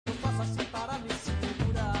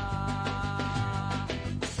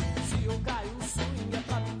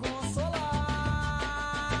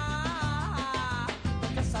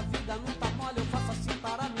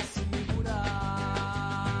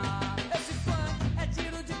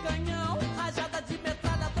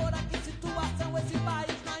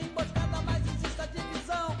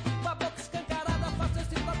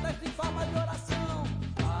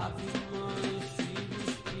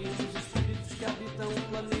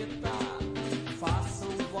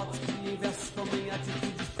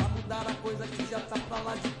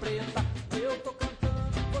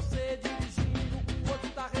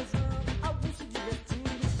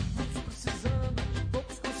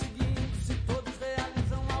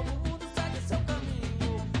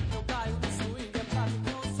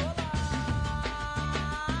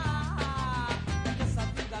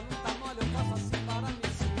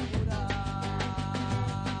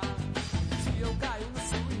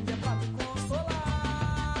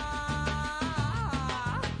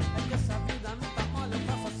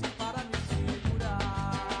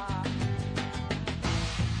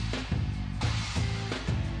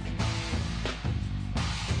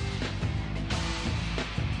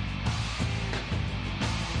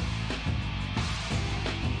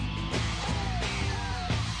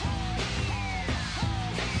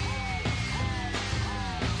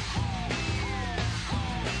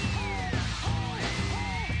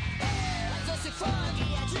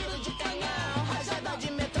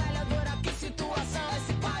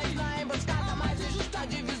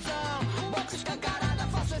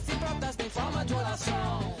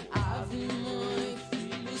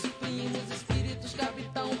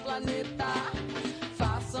planeta.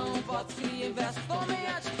 Façam votos, criem versos, tomem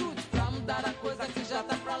atitudes pra mudar a coisa que já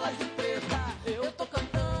tá pra lá de preta. Eu tô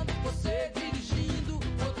cantando, você dirigindo,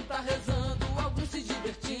 outro tá rezando, alguns se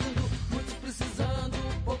divertindo, muitos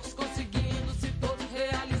precisando, poucos conseguindo. Se todos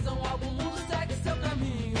realizam algo, o mundo segue seu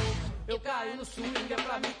caminho. Eu caio no swing é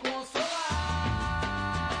pra me consolar.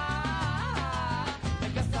 É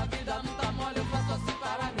que essa vida não tá mole, eu faço assim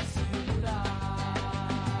para me segurar.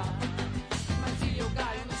 Mas se eu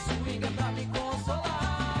caio no swing é pra me consolar.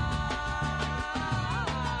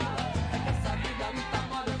 É que essa vida não tá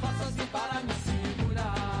mole, eu faço assim para me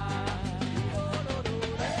segurar.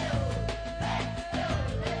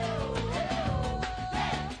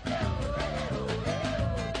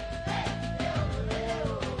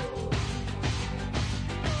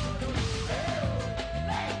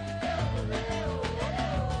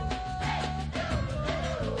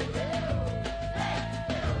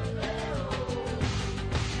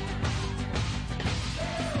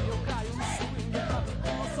 Eu caio no swing é pra me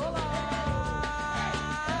consolar.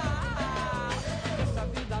 Essa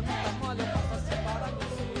vida não tá mole, eu faço assim para me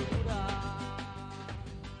segurar.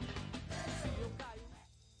 Se eu caio.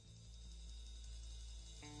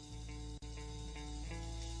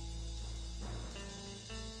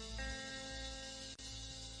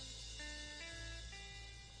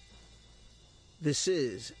 This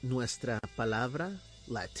is Nuestra Palabra,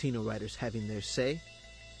 Latino writers having their say,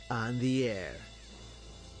 on the air.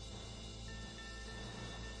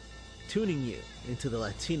 Tuning you into the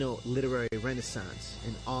Latino literary renaissance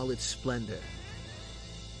in all its splendor.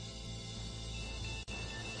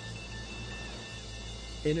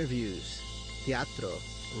 Interviews, teatro,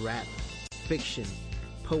 rap, fiction,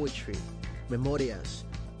 poetry, memorias,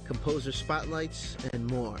 composer spotlights, and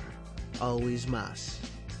more. Always más.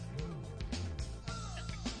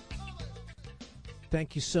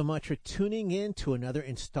 Thank you so much for tuning in to another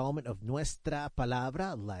installment of Nuestra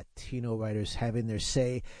Palabra, Latino writers having their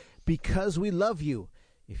say, because we love you.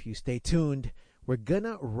 If you stay tuned, we're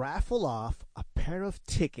gonna raffle off a pair of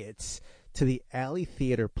tickets to the Alley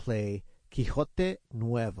Theater play Quixote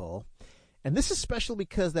Nuevo. And this is special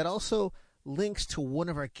because that also links to one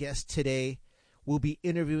of our guests today. We'll be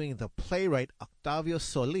interviewing the playwright Octavio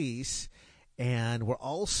Solis, and we're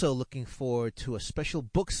also looking forward to a special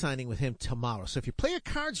book signing with him tomorrow. So if you play your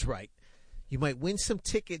cards right, you might win some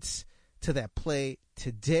tickets to that play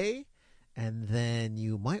today, and then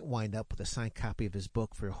you might wind up with a signed copy of his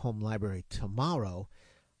book for your home library tomorrow.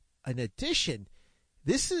 In addition,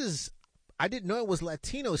 I didn't know it was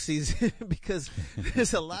Latino season because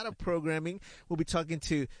there's a lot of programming. We'll be talking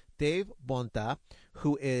to Dave Bonta,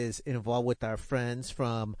 who is involved with our friends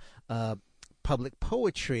from Public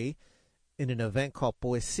Poetry in an event called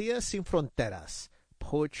Poesía Sin Fronteras,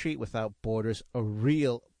 Poetry Without Borders, a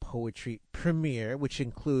real poetry premiere, which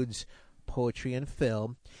includes poetry and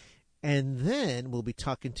film. And then we'll be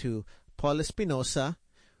talking to Paul Espinosa,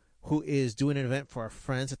 who is doing an event for our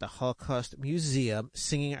friends at the Holocaust Museum,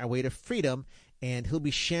 singing Our Way to Freedom, and he'll be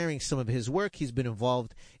sharing some of his work. He's been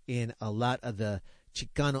involved in a lot of the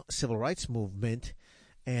Chicano civil rights movement.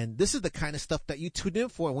 And this is the kind of stuff that you tune in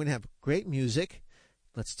for. We're going to have great music.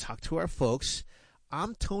 Let's talk to our folks.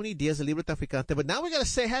 I'm Tony Diaz, the Libro Traficante, but now we got to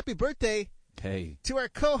say happy birthday to our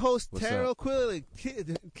co-host, Taro Quilly.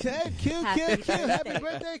 Q. Happy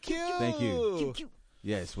birthday, Q. Thank you. Q.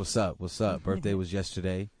 Yes, what's up? Birthday was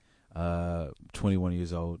yesterday. 21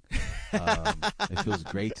 years old. It feels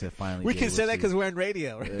great to finally we can say that because we're on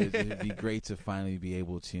radio, right? It'd be great to finally be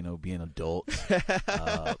able to, be an adult.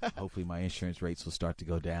 Hopefully my insurance rates will start to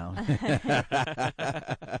go down.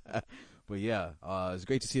 But yeah, it's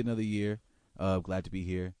great to see another year. Glad to be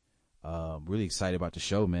here. Really excited about the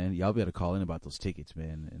show, man. Y'all better call in about those tickets,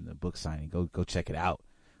 man, and the book signing. Go check it out.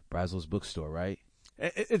 Brazel's bookstore, right?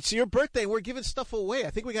 It's your birthday. We're giving stuff away. I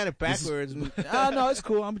think we got it backwards. No, it's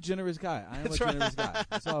cool. I'm a generous guy. I am a generous guy.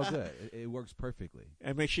 It's all good. It works perfectly.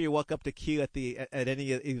 And make sure you walk up to Q at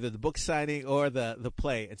any either the book signing or the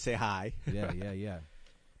play and say hi. Yeah.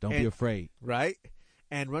 Don't be afraid. Right?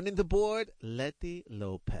 And running the board, Letty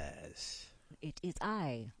Lopez. It is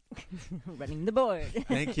I running the board.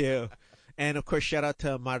 Thank you. And of course, shout out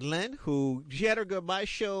to Marlene, who she had her goodbye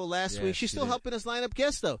show last week. She's still helping us line up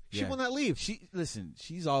guests, though. She will not leave. She's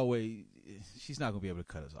not going to be able to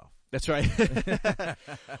cut us off. That's right.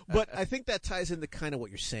 But I think that ties into kind of what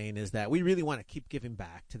you're saying is that we really want to keep giving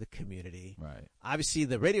back to the community. Right. Obviously,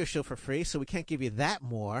 the radio show for free, so we can't give you that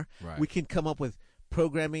more. Right. We can come up with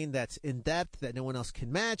programming that's in depth that no one else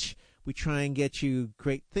can match. We try and get you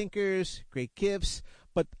great thinkers, great gifts.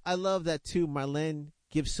 But I love that too. Marlene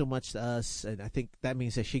gives so much to us, and I think that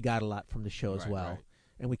means that she got a lot from the show as well. Right.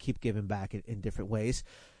 And we keep giving back in different ways.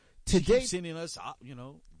 She Today, keeps sending us,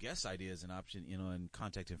 guest ideas and option, and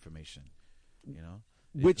contact information,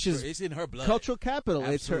 which it's in her blood. cultural capital.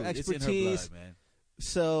 Absolutely. It's her expertise. It's in her blood, man.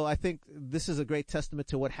 So I think this is a great testament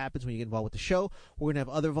to what happens when you get involved with the show. We're going to have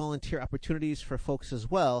other volunteer opportunities for folks as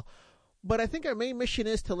well. But I think our main mission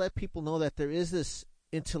is to let people know that there is this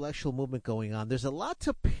intellectual movement going on. There's a lot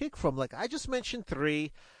to pick from. Like I just mentioned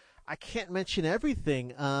 3. I can't mention everything.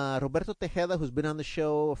 Roberto Tejeda, who's been on the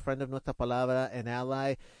show, a friend of Nuestra Palabra, an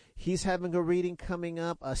ally, he's having a reading coming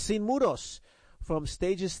up. Sin Muros from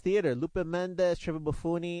Stages Theater. Lupe Mendez, Trevor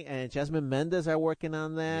Buffoni, and Jasmine Mendez are working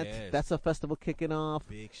on that. Yes. That's a festival kicking off.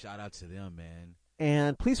 Big shout out to them, man.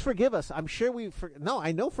 And please forgive us. I'm sure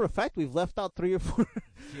I know for a fact we've left out 3 or 4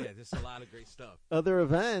 Yeah, there's a lot of great stuff. other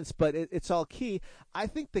events, but it's all key. I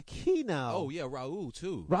think the key now. Oh, yeah, Raul,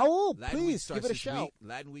 too. Raul, Latin please Week give starts it a this shout. week.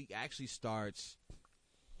 Latin Week actually starts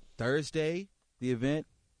Thursday, the event,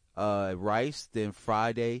 at Rice, then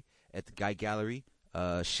Friday at the Guy Gallery,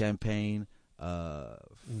 champagne,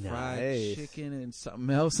 fried chicken and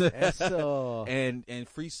something else. Eso. and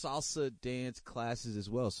free salsa dance classes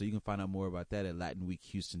as well. So you can find out more about that at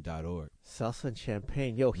LatinWeekHouston.org. Salsa and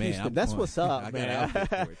champagne. Yo, Man, Houston, I'm that's going- what's up, I got man. an outfit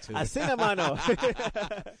for it, too. Así la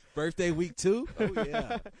mano. Birthday week too? Oh,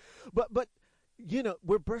 yeah. But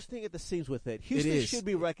we're bursting at the seams with it. Houston is. should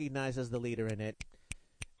be recognized as the leader in it.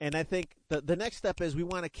 And I think the next step is we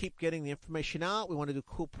want to keep getting the information out. We want to do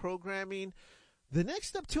cool programming. The next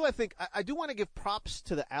step, too, I think, I do want to give props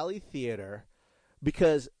to the Alley Theater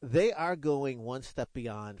because they are going one step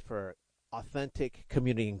beyond for authentic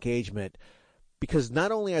community engagement because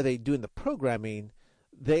not only are they doing the programming,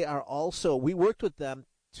 they are also, we worked with them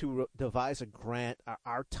to devise a grant,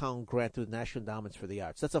 our town grant through the National Endowments for the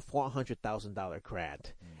Arts. That's a $400,000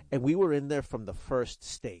 grant. And we were in there from the first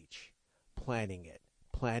stage, planning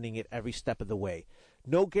it every step of the way.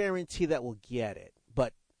 No guarantee that we'll get it,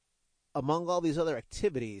 but among all these other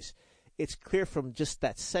activities, it's clear from just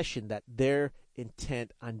that session that they're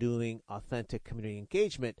intent on doing authentic community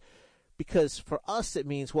engagement because for us it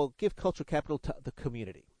means, well, give cultural capital to the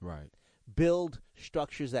community. Right. Build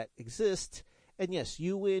structures that exist. And yes,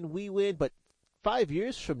 you win, we win, but 5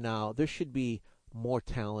 years from now, there should be more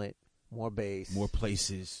talent, more base. More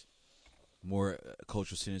places, more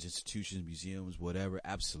cultural centers, institutions, museums, whatever.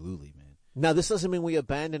 Absolutely, man. Now, this doesn't mean we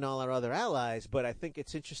abandon all our other allies, but I think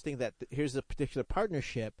it's interesting that here's a particular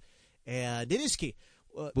partnership, and it is key.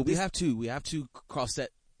 But we have to cross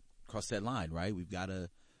that line, right? We've got to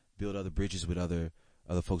build other bridges with other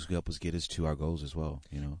folks who help us get us to our goals as well,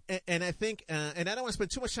 And I think, and I don't want to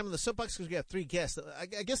spend too much time on the soapbox because we have 3 guests. I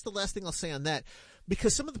guess the last thing I'll say on that,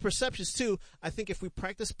 because some of the perceptions too, I think if we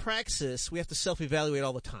practice praxis, we have to self-evaluate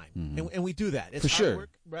all the time, and we do that. It's For hard sure. work,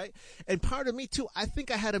 right? And part of me too, I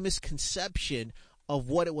think I had a misconception of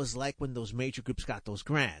what it was like when those major groups got those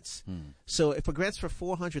grants. So if a grant's for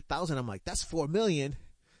 $400,000, I'm like, that's $4 million.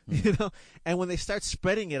 And when they start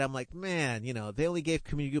spreading it, I'm like, man, they only gave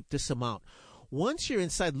community group this amount. Once you're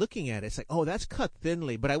inside looking at it, it's like, oh, that's cut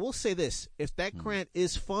thinly. But I will say this. If that grant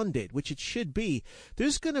is funded, which it should be,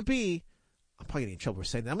 there's going to be, I'm probably getting in trouble for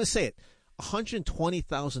saying that. I'm going to say it,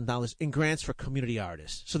 $120,000 in grants for community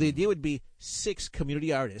artists. So the idea would be 6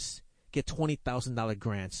 community artists get $20,000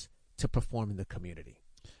 grants to perform in the community.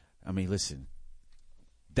 I mean, listen,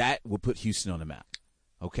 that will put Houston on the map,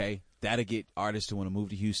 okay? That'll get artists to want to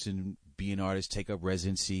move to Houston, be an artist, take up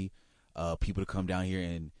residency, people to come down here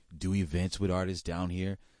and do events with artists down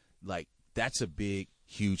here. Like, that's a big,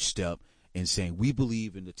 huge step in saying we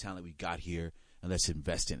believe in the talent we got here and let's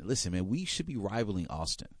invest in it. Listen, man, we should be rivaling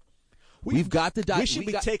Austin. We've got the We should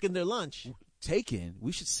be taking their lunch.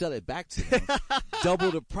 We should sell it back to them.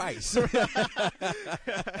 Double the price. The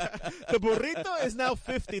burrito is now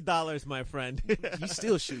 $50, my friend. You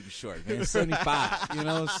still shooting short, man. 75. You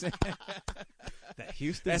know what I'm saying? That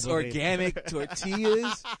Houston That's burrito. organic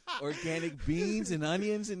tortillas, organic beans and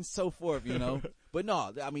onions and so forth, But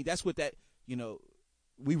no, I mean, that's what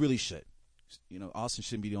we really should. Austin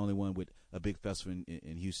shouldn't be the only one with a big festival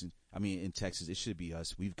in Houston. I mean, in Texas, it should be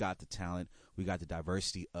us. We've got the talent. We got the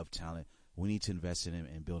diversity of talent. We need to invest in them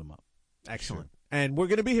and build them up. Excellent. Sure. And we're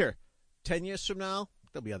going to be here 10 years from now.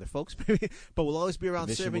 There'll be other folks, maybe, but we'll always be around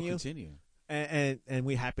serving you. Continue. And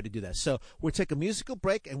we're happy to do that. So we'll take a musical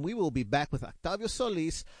break, and we will be back with Octavio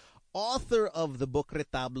Solis, author of the book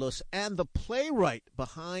Retablos and the playwright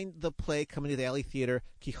behind the play coming to the Alley Theater,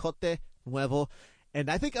 Quixote, NUEVO. And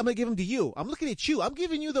I think I'm going to give them to you. I'm looking at you. I'm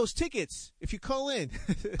giving you those tickets if you call in.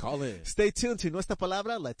 Call in. Stay tuned to Nuestra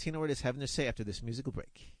Palabra, Latino artists having their say after this musical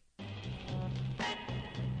break.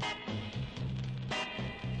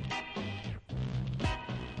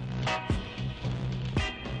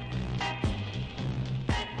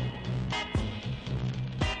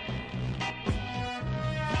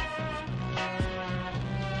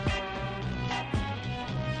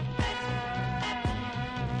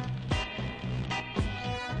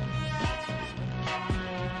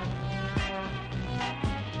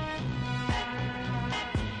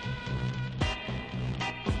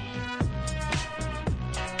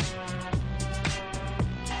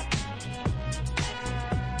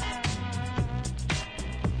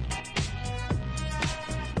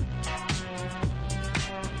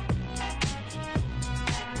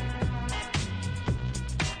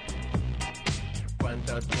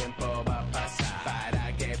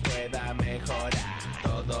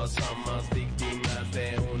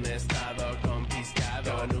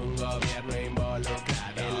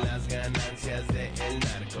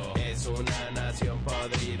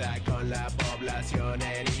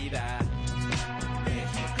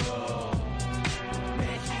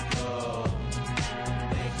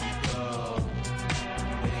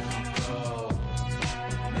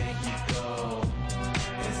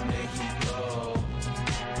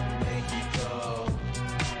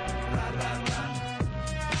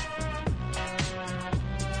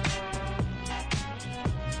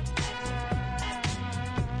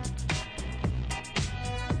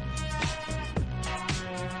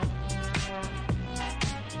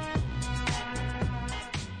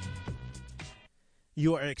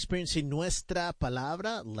 You are experiencing Nuestra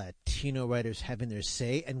Palabra, Latino writers having their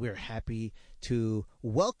say, and we're happy to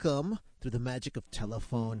welcome, through the magic of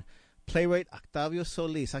telephone, playwright Octavio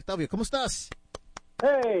Solis. Octavio, ¿cómo estás?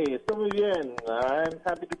 Hey, estoy muy bien. I'm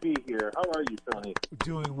happy to be here. How are you, Tony?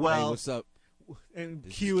 Doing well. Hey, what's up? And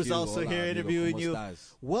This Q is Q. also Hola, here amigo. interviewing ¿Cómo you.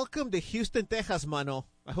 estás? Welcome to Houston, Texas, mano.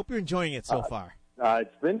 I hope you're enjoying it so far.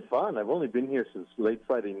 It's been fun. I've only been here since late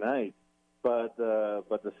Friday night, but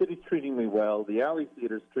the city's treating me well. The Alley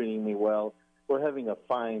Theater's treating me well. We're having a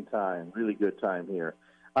fine time, really good time here.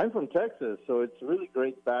 I'm from Texas, so it's really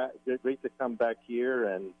great to come back here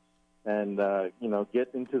and get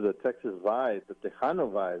into the Texas vibe, the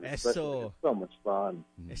Tejano vibe. Eso. It's so much fun.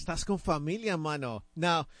 Estás con familia, mano.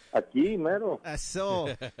 Now, Aquí, mero.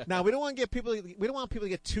 so now we don't want people to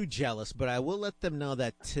get too jealous, but I will let them know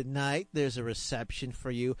that tonight there's a reception for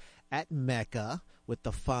you at Mecca with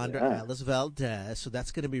the founder Alice Valdez. So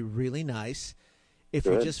that's going to be really nice. If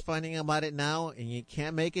you're just finding out about it now and you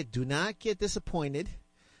can't make it, do not get disappointed,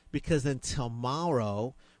 because then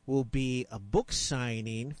tomorrow will be a book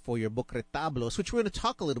signing for your book RETABLOS, which we're going to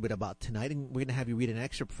talk a little bit about tonight, and we're going to have you read an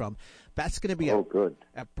excerpt from. That's going to be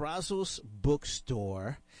at Brazos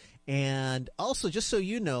Bookstore. And also, just so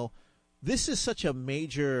you know, this is such a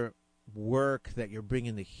major work that you're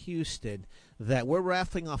bringing to Houston that we're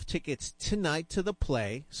raffling off tickets tonight to the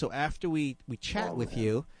play. So after we chat with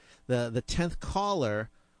you, the 10th caller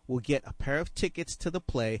will get a pair of tickets to the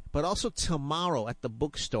play, but also tomorrow at the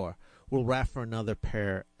bookstore we'll raffle another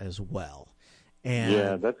pair as well. And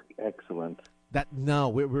yeah, that's excellent.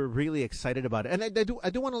 We're really excited about it. And I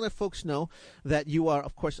do want to let folks know that you are,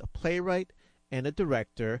 of course, a playwright and a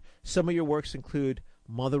director. Some of your works include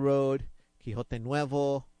Mother Road, Quixote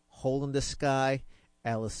Nuevo, Hole in the Sky,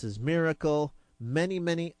 Alice's Miracle, many,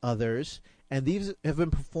 many others. And these have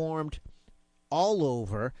been performed all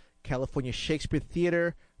over California Shakespeare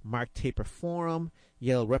Theater, Mark Taper Forum,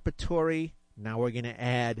 Yale Repertory. Now we're going to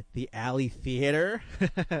add the Alley Theater.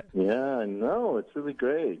 Yeah, I know. It's really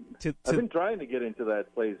great. I've been trying to get into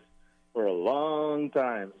that place for a long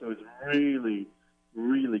time, so it's really,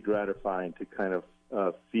 really gratifying to kind of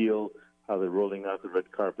feel how they're rolling out the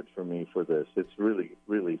red carpet for me for this. It's really,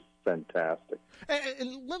 really fantastic.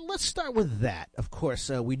 And let's start with that. Of course,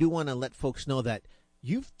 we do want to let folks know that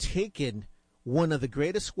you've taken one of the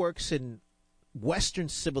greatest works in Western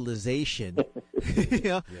civilization,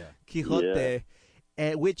 Quixote,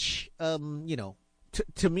 which,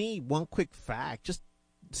 to me, one quick fact, just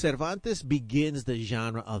Cervantes begins the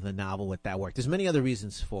genre of the novel with that work. There's many other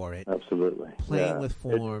reasons for it. Absolutely. Playing with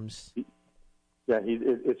forms.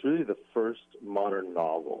 It's really the first modern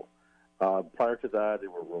novel. Prior to that, there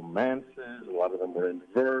were romances. A lot of them were in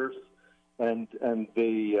verse, and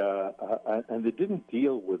they didn't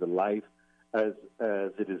deal with life as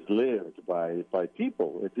it is lived by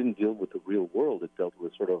people. It didn't deal with the real world. It dealt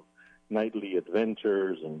with sort of knightly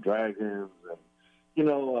adventures and dragons and,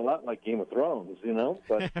 a lot like Game of Thrones,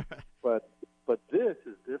 But this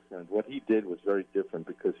is different. What he did was very different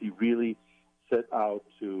because he really set out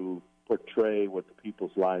to portray what the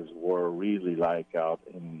people's lives were really like out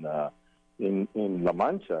in La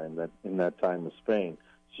Mancha in that time of Spain.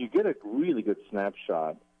 So you get a really good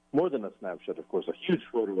snapshot, more than a snapshot, of course, a huge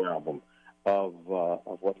photo album of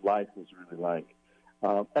what life was really like.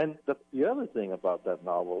 And the other thing about that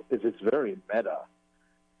novel is it's very meta.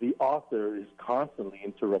 The author is constantly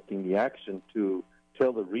interrupting the action to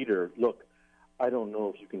tell the reader, look, I don't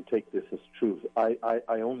know if you can take this as truth. I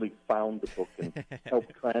only found the book and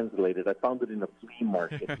helped translate it. I found it in a flea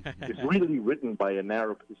market. It's really written by an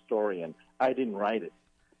Arab historian. I didn't write it.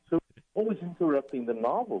 So always interrupting the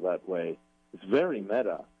novel that way. It's very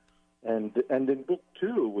meta. And in book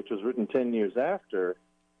 2, which was written 10 years after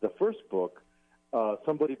the first book,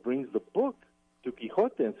 somebody brings the book to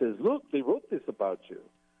Quixote and says, look, they wrote this about you.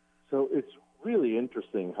 So it's really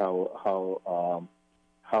interesting how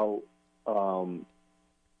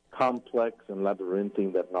complex and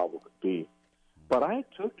labyrinthine that novel could be. But I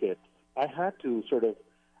took it. I had to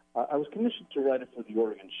I was commissioned to write it for the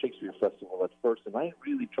Oregon Shakespeare Festival at first, and I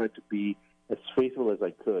really tried to be as faithful as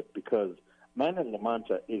I could because Man in La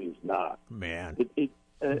Mancha, it is not. Man. It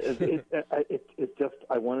just,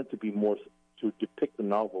 I wanted to be more, to depict the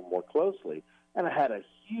novel more closely. And I had a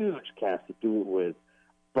huge cast to do it with,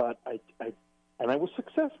 but I was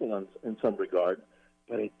successful in some regard,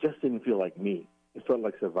 but it just didn't feel like me. It felt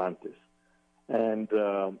like Cervantes. And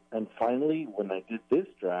finally, when I did this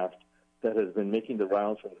draft that has been making the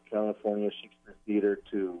rounds from the California Shakespeare Theater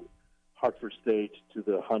to Hartford Stage to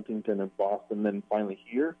the Huntington and Boston, then finally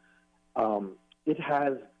here, it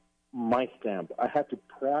has my stamp. I had to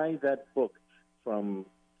pry that book from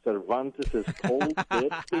Cervantes' cold,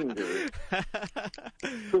 dead fingers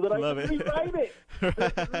so that Love I it. could rewrite it.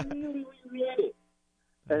 I really rewrite it.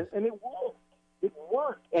 And it worked. It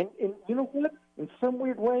worked. And you know what? In some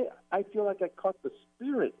weird way, I feel like I caught the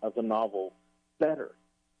spirit of the novel better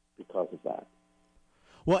because of that.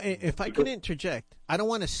 Well, if I could interject, I don't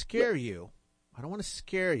want to scare you. I don't want to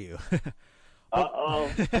scare you. Uh-oh.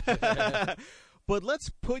 But let's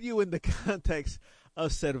put you in the context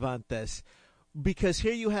of Cervantes, because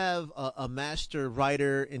here you have a master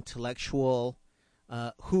writer, intellectual,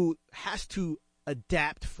 who has to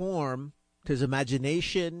adapt form to his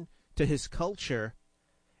imagination, to his culture.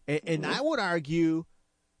 And I would argue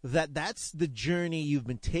that that's the journey you've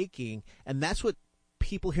been taking, and that's what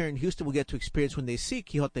people here in Houston will get to experience when they see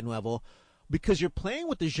Quixote Nuevo, because you're playing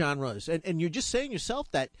with the genres, and you're just saying yourself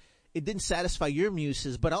that it didn't satisfy your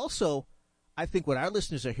muses, but also I think what our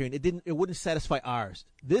listeners are hearing, it wouldn't satisfy ours.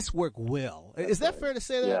 This work will. Is that fair to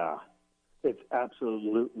say that? Yeah, it's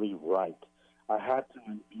absolutely right. I had to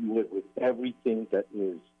view it with everything that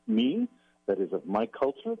is me, that is of my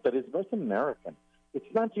culture, that is North American. It's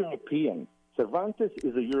not European. Cervantes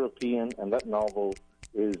is a European, and that novel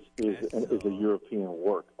is a European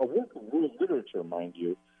work. A work of world literature, mind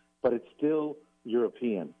you, but it's still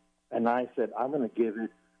European. And I said, I'm going to give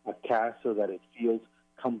it a cast so that it feels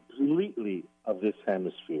completely of this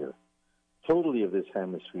hemisphere, totally of this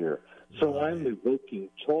hemisphere. So I'm evoking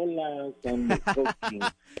cholas, I'm evoking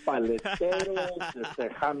paleteros, there's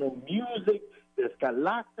Tejano music, there's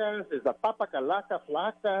calacas, there's a papa calaca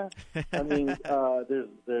flaca. I mean,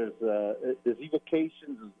 there's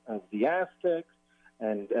evocations of the Aztecs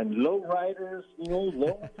and low riders, low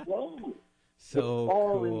and slow. So it's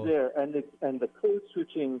all cool. in there, and the code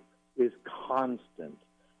switching is constant.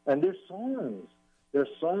 And there's songs. There's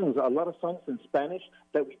songs, a lot of songs in Spanish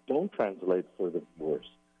that we don't translate for the viewers.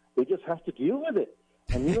 They just have to deal with it.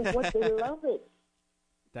 And you know what? They love it.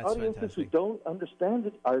 That's Audiences fantastic. who don't understand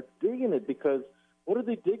it are digging it, because what do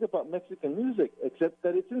they dig about Mexican music except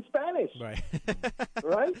that it's in Spanish? Right.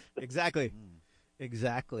 Right? Exactly.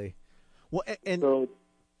 Exactly. Well,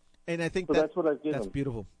 and I think So that's what I've given. that's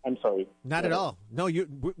beautiful. I'm sorry. Not at all. No,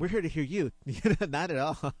 we're here to hear you. Not at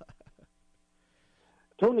all.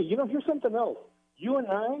 Tony, here's something else. You and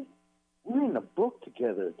I, we're in a book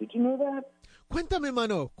together. Did you know that? Cuéntame,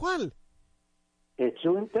 mano. ¿Cuál?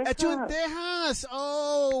 Hecho en Texas. Hecho en Texas.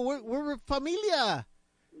 Oh, we're familia.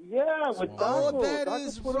 Yeah, with Oh, Tago. that Tago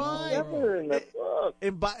is put it right. together in that book.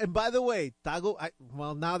 And by the way, Dago,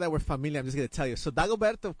 now that we're familiar, I'm just going to tell you. So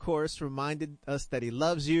Dagoberto, of course, reminded us that he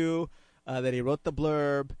loves you, that he wrote the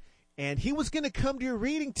blurb, and he was going to come to your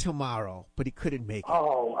reading tomorrow, but he couldn't make it.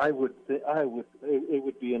 Oh, I would. It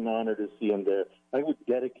would be an honor to see him there. I would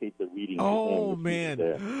dedicate the reading to him. Oh, if he man.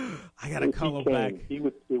 was there. I got to If call he him came, back.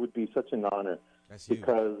 It would be such an honor. That's you.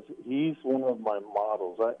 Because he's one of my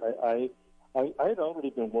models. I had already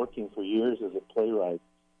been working for years as a playwright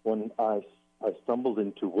when I stumbled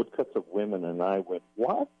into Woodcuts of Women, and I went,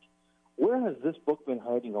 what? Where has this book been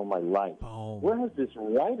hiding all my life? Boom. Where has this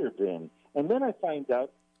writer been? And then I find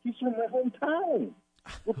out he's from my hometown.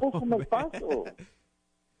 We're both from El Paso.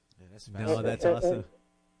 Yeah, that's No, that's awesome.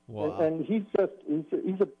 Wow. And he's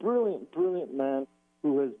a brilliant, brilliant man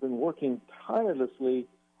who has been working tirelessly,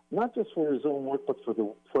 not just for his own work, but for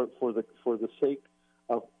the sake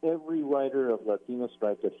of every writer of Latino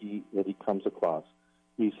stripe that he comes across.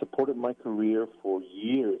 He supported my career for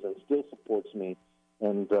years and still supports me,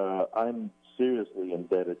 and I'm seriously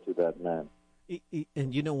indebted to that man.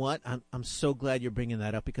 And you know what? I'm so glad you're bringing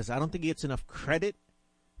that up, because I don't think he gets enough credit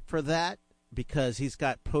for that, because he's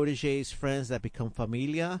got protégés, friends that become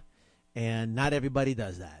familia, and not everybody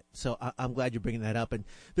does that. So I'm glad you're bringing that up. And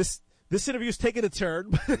this interview is taking a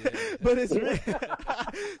turn, but it's really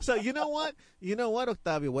so. You know what,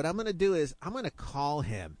 Octavio? What I'm going to do is I'm going to call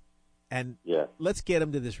him, and let's get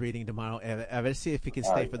him to this reading tomorrow. A ver si if he can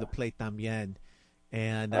stay for the play también.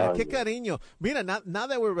 And qué cariño. Mira, now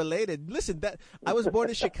that we're related, listen, that I was born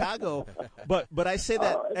in Chicago, but I say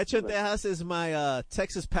that Hecho en Texas is my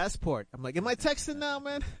Texas passport. I'm like, am I Texan now,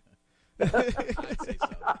 man? I'd say so.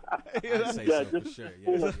 I'd say so for sure.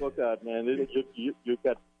 Pull Yeah. the book out, man. You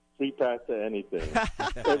got free pass to anything.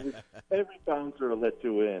 every bouncer will let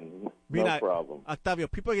you in. No problem. Octavio,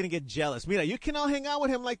 people are going to get jealous. Mira, you can all hang out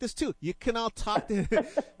with him like this, too. You can all talk to him.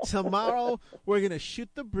 Tomorrow, we're going to shoot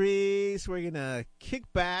the breeze. We're going to kick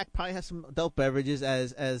back, probably have some adult beverages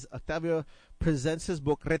as Octavio presents his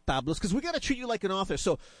book, RETABLOS, because we got to treat you like an author.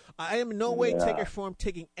 So I am in no way,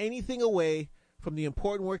 taking anything away from the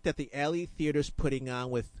important work that the Alley Theater's putting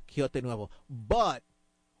on with Quixote Nuevo. But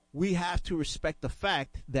we have to respect the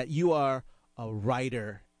fact that you are a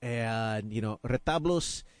writer And,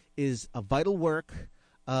 Retablos is a vital work.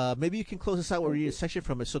 Maybe you can close us out. We'll read a section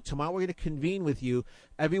from it. So tomorrow we're going to convene with you.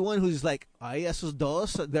 Everyone who's like, ay, esos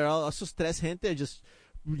dos, they're all, esos tres gente, just,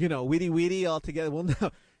 weedy all together. Well,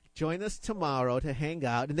 no. Join us tomorrow to hang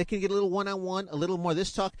out, and they can get a little one-on-one, a little more.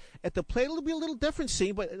 This talk at the plate, it'll be a little different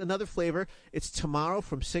scene, but another flavor. It's tomorrow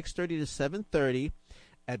from 6:30 to 7:30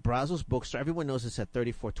 at Brazos Bookstore. Everyone knows it's at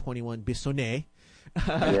 3421 Bissonnet.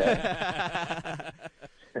 Yeah.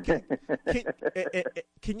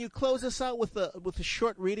 Can you close us out with a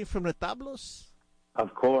short reading from Retablos?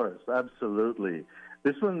 Of course, absolutely.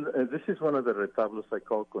 This is one of the Retablos I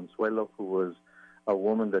call Consuelo, who was a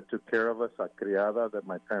woman that took care of us, a criada that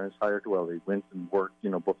my parents hired while they went and worked.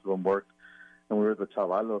 Both of them worked, and we were the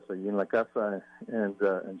chavalos ahí en la casa. And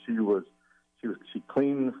she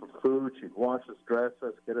cleaned for food, she'd wash us, dress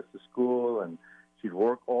us, get us to school, and she'd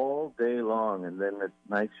work all day long. And then at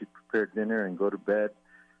night she'd prepare dinner and go to bed.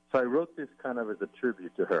 So I wrote this kind of as a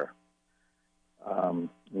tribute to her.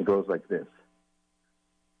 It goes like this: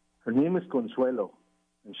 Her name is Consuelo,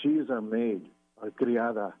 and she is our maid, our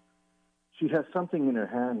criada. She has something in her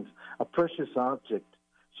hands, a precious object.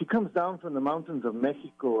 She comes down from the mountains of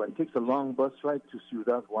Mexico and takes a long bus ride to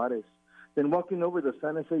Ciudad Juarez. Then walking over the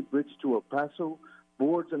Santa Fe Bridge to El Paso,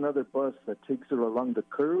 boards another bus that takes her along the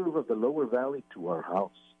curve of the lower valley to our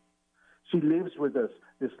house. She lives with us,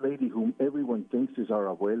 this lady whom everyone thinks is our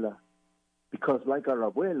abuela, because like our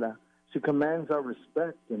abuela, she commands our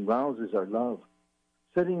respect and rouses our love.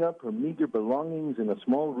 Setting up her meager belongings in a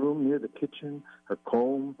small room near the kitchen, her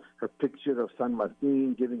comb, her picture of San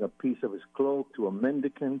Martin giving a piece of his cloak to a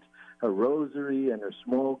mendicant, her rosary and her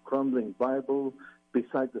small crumbling Bible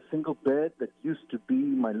beside the single bed that used to be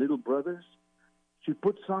my little brother's. She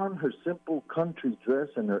puts on her simple country dress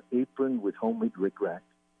and her apron with homemade rickrack.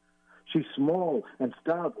 She's small and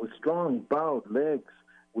stout with strong bowed legs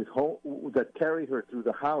that carry her through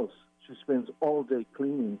the house. She spends all day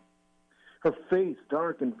cleaning. Her face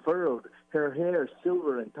dark and furrowed, her hair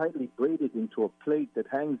silver and tightly braided into a plait that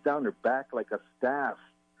hangs down her back like a staff.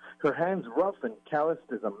 Her hands rough and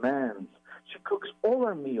calloused as a man's. She cooks all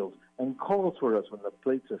our meals and calls for us when the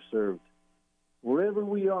plates are served. Wherever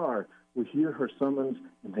we are, we hear her summons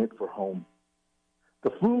and head for home. The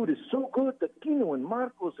food is so good that Kino and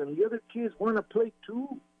Marcos and the other kids want a plate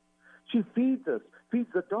too. She feeds us, feeds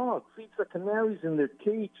the dog, feeds the canaries in their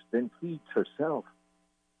cage, then feeds herself.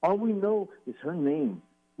 All we know is her name,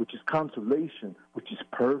 which is consolation, which is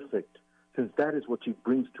perfect, since that is what she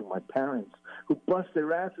brings to my parents, who bust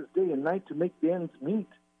their asses day and night to make the ends meet,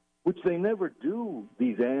 which they never do,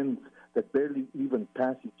 these ends that barely even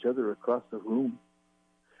pass each other across the room.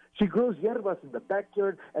 She grows yerbas in the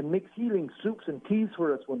backyard and makes healing soups and teas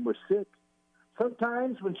for us when we're sick.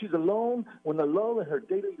 Sometimes when she's alone, when the lull in her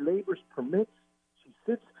daily labors permits, she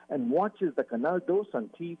sits and watches the Canal 2 on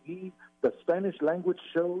TV, the Spanish language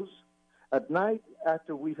shows. At night,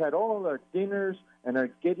 after we've had all our dinners and are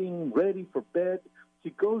getting ready for bed, she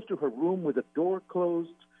goes to her room with the door closed,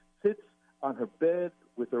 sits on her bed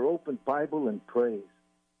with her open Bible and prays.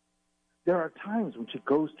 There are times when she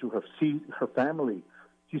goes to her family.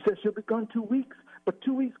 She says she'll be gone 2 weeks, but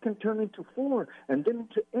 2 weeks can turn into 4 and then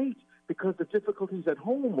into 8 because of difficulties at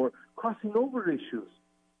home or crossing over issues.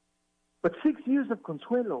 But 6 years of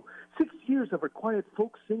Consuelo, 6 years of her quiet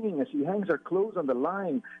folk singing as she hangs her clothes on the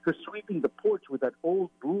line, her sweeping the porch with that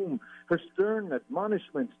old broom, her stern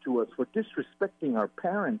admonishments to us for disrespecting our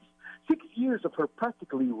parents, 6 years of her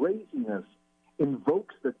practically raising us,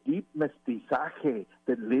 invokes the deep mestizaje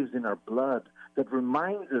that lives in our blood, that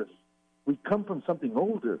reminds us we come from something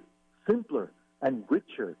older, simpler, and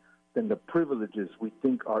richer than the privileges we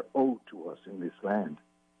think are owed to us in this land.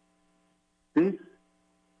 This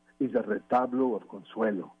is a retablo of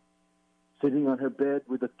Consuelo, sitting on her bed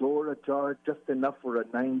with the door ajar just enough for a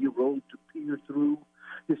 9-year-old to peer through,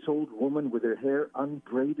 this old woman with her hair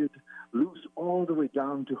unbraided, loose all the way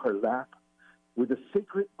down to her lap, with a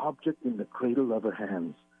sacred object in the cradle of her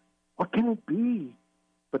hands. What can it be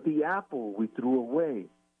but the apple we threw away,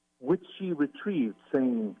 which she retrieved,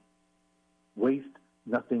 saying, "Waste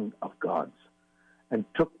nothing of God's," and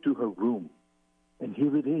took to her room. And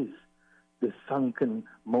here it is, the sunken,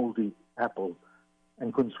 moldy apple,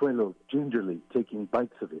 and Consuelo gingerly taking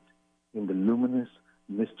bites of it in the luminous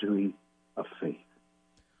mystery of faith.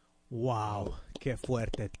 Wow, que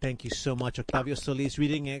fuerte. Thank you so much, Octavio Solis,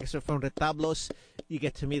 reading an excerpt from Retablos. You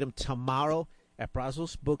get to meet him tomorrow at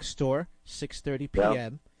Brazos Bookstore, 6:30 p.m. Yeah.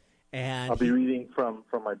 And I'll be reading from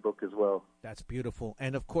my book as well. That's beautiful.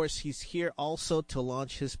 And of course, he's here also to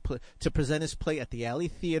launch to present his play at the Alley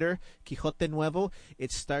Theater, Quixote Nuevo.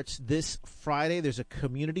 It starts this Friday. There's a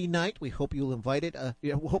community night. We hope you'll invite it. We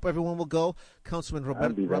hope everyone will go. Councilman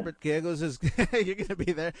Robert Gallegos is you're going to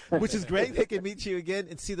be there, which is great. They can meet you again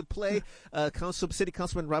and see the play. City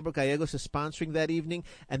Councilman Robert Gallegos is sponsoring that evening,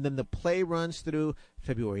 and then the play runs through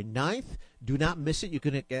February 9th. Do not miss it. You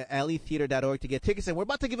can at alleytheater.org to get tickets. And we're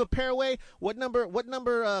about to give a pair away. What number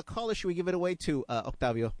caller should we give it away to,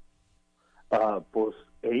 Octavio? Pues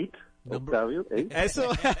 8. Octavio, 8.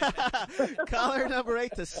 Eso. Caller number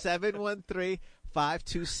 8 to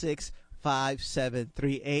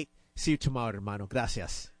 713-526-5738. See you tomorrow, hermano.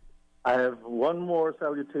 Gracias. I have one more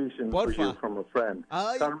salutation for you from a friend.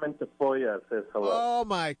 Carmen Tafoya says hello. Oh,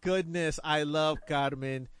 my goodness. I love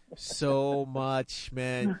Carmen so much,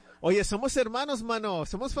 man. Oye, somos hermanos, mano.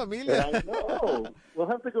 Somos familia. I know. We'll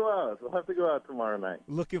have to go out tomorrow night.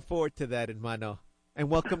 Looking forward to that, hermano. And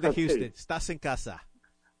welcome to Houston. Estás en casa.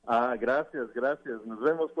 Gracias. Nos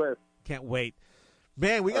vemos, pues. Can't wait.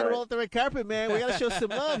 Man, we got to roll out the red carpet, man. We got to show some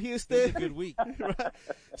love, Houston. It's a good week.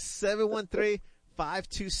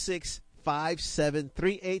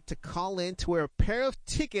 713-526-5738 to call in to win a pair of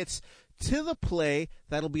tickets to the play.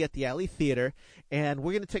 That'll be at the Alley Theater. And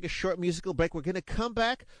we're going to take a short musical break. We're going to come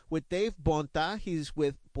back with Dave Bonta. He's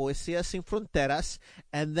with Poesía Sin Fronteras.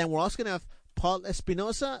 And then we're also going to have Paul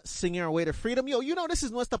Espinosa singing our way to freedom. Yo, you know this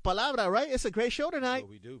is Nuestra Palabra, right? It's a great show tonight. Oh,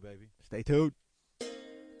 we do, baby. Stay tuned.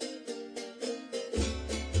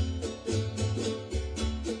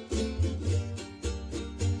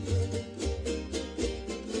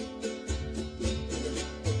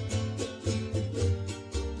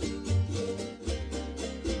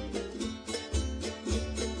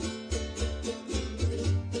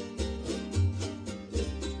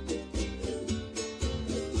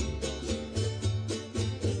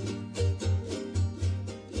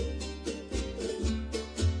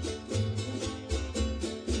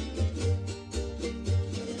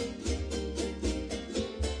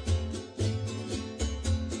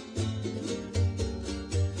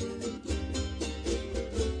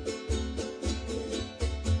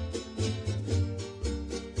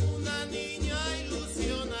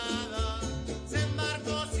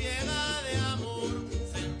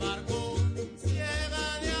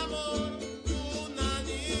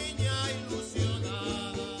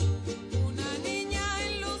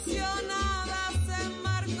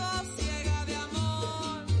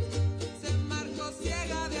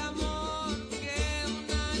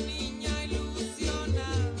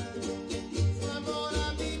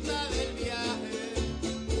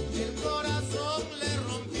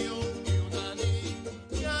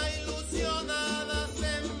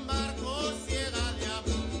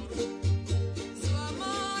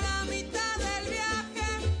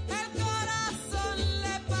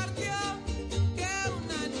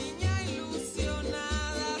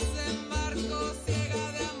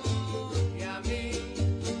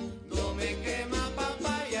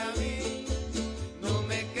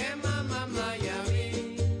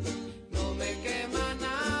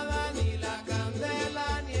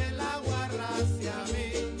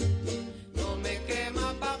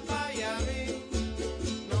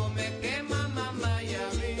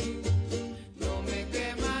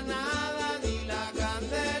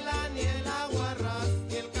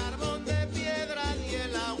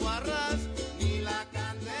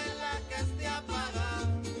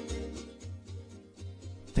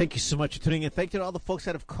 Thank you so much for tuning in. Thank you to all the folks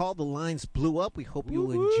that have called. The lines blew up. We hope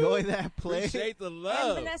you'll enjoy that play. Appreciate the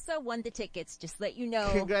love. And Vanessa won the tickets. Just let you know.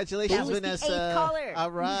 Congratulations, that was Vanessa. The 8th caller. All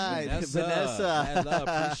right, Vanessa. Mad love.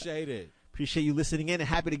 Appreciate it. Appreciate you listening in and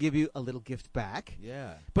happy to give you a little gift back.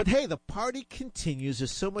 Yeah. But hey, the party continues.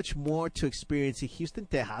 There's so much more to experience in Houston,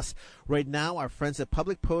 Texas. Right now, our friends at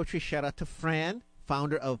Public Poetry, shout out to Fran,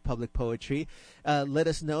 founder of Public Poetry, let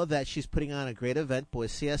us know that she's putting on a great event,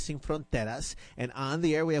 Poesía Sin Fronteras. And on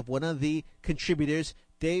the air, we have one of the contributors,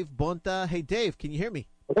 Dave Bonta. Hey, Dave, can you hear me?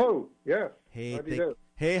 Hello. Yes.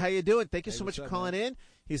 Hey, how you doing? Thank you so much for calling in.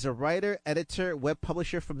 He's a writer, editor, web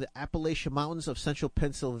publisher from the Appalachian Mountains of Central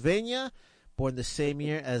Pennsylvania, born the same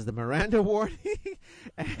year as the Miranda warning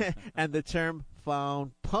and the term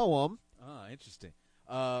found poem. Ah, interesting.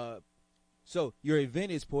 So your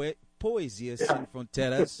event is Poesía Sin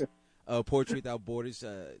Fronteras, Poetry Without Borders,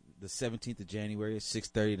 the 17th of January,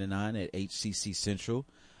 6:30 to 9 at HCC Central.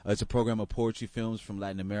 It's a program of poetry films from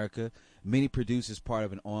Latin America, many produced as part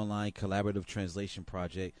of an online collaborative translation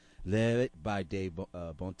project led by Dave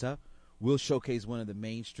Bonta. We'll showcase one of the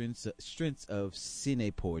main strengths of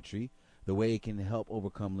cine poetry, the way it can help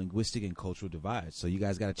overcome linguistic and cultural divides. So you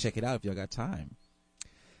guys got to check it out if y'all got time.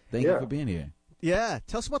 Thank you for being here. Yeah,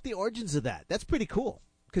 tell us about the origins of that. That's pretty cool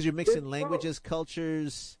because you're mixing languages,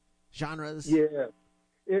 cultures, genres. Yeah.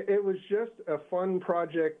 It was just a fun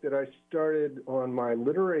project that I started on my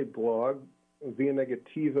literary blog, Via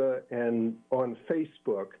Negativa, and on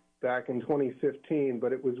Facebook back in 2015.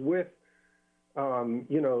 But it was with,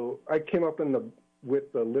 I came up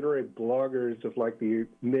with the literary bloggers of like the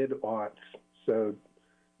mid-aughts. So,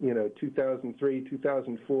 2003,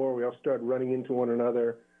 2004, we all started running into one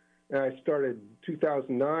another. And I started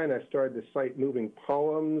 2009, I started the site Moving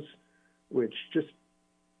Poems, which just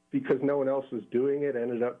because no one else was doing it,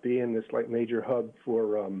 ended up being this like major hub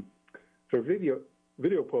for video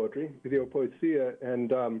poetry, video poesia,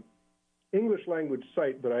 and English language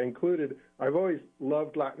site. But I've always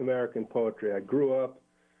loved Latin American poetry. I grew up,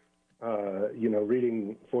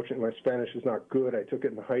 reading. Fortunately, my Spanish is not good. I took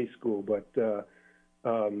it in high school, but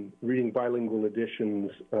reading bilingual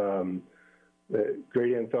editions. The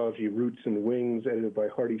great anthology Roots and Wings, edited by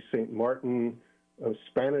Hardy St. Martin, of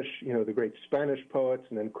Spanish, the great Spanish poets,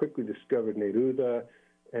 and then quickly discovered Neruda,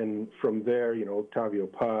 and from there, Octavio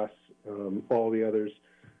Paz, all the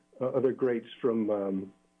other greats from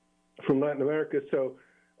Latin America. So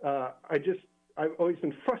I've always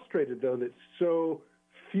been frustrated, though, that so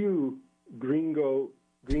few gringa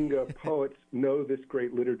poets know this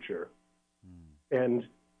great literature, and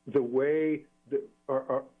the way that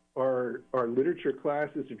our literature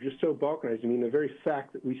classes are just so balkanized. I mean, the very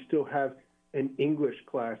fact that we still have an English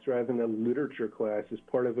class rather than a literature class as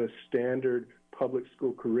part of a standard public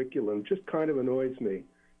school curriculum just kind of annoys me,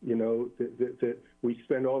 that we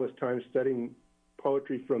spend all this time studying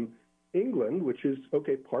poetry from England, which is,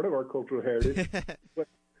 okay, part of our cultural heritage,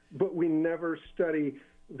 but we never study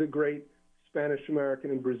the great Spanish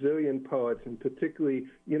American and Brazilian poets, and particularly,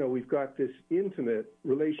 we've got this intimate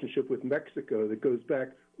relationship with Mexico that goes back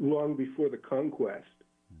long before the conquest.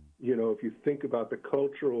 If you think about the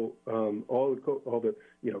cultural, all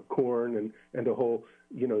the corn and the whole,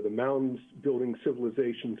 the mounds building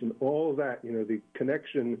civilizations and all that, the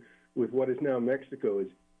connection with what is now Mexico is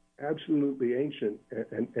absolutely ancient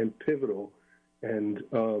and pivotal, and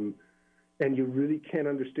you really can't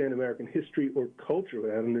understand American history or culture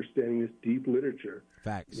without understanding this deep literature.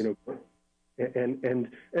 Facts.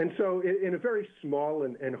 And so in a very small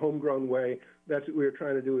and homegrown way, that's what we were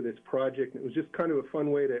trying to do with this project. It was just kind of a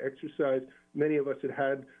fun way to exercise. Many of us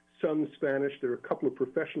had some Spanish. There are a couple of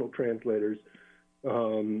professional translators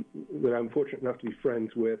that I'm fortunate enough to be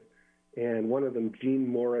friends with. And one of them, Jean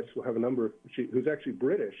Morris, will have who's actually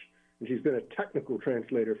British. And she's been a technical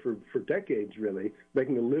translator for decades, really,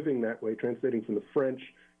 making a living that way, translating from the French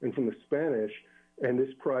and from the Spanish. And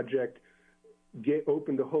this project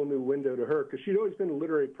opened a whole new window to her, because she'd always been a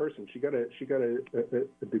literary person. She got a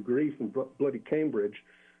degree from bloody Cambridge,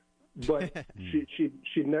 but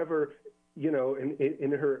she'd never,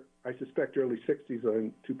 in her, I suspect, early 60s,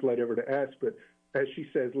 I'm too polite ever to ask, but as she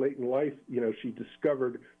says, late in life, she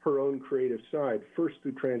discovered her own creative side, first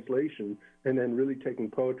through translation, and then really taking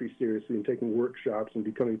poetry seriously and taking workshops and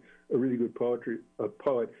becoming a really good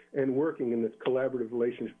poet, and working in this collaborative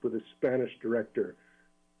relationship with a Spanish director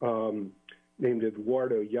named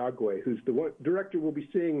Eduardo Yagüe, who's the director we'll be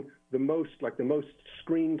seeing the most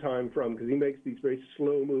screen time from, because he makes these very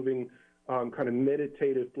slow-moving, kind of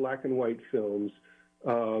meditative black and white films,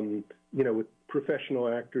 with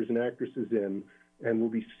professional actors and actresses in, and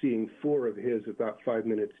we'll be seeing 4 of his, about 5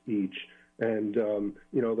 minutes each. And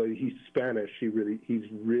although he's Spanish, he's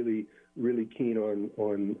really, really keen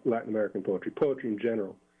on Latin American poetry in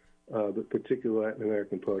general, but particularly Latin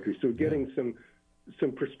American poetry. So getting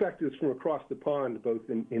some perspectives from across the pond, both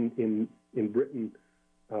in Britain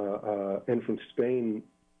and from Spain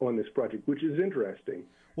on this project, which is interesting.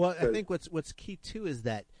 Well, I think what's key too is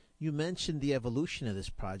that you mentioned the evolution of this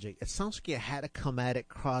project. It sounds like you had to come at it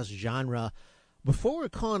cross-genre. Before we're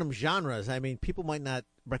calling them genres, I mean, people might not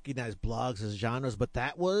recognize blogs as genres, but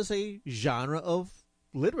that was a genre of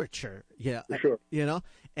literature. Yeah, for sure.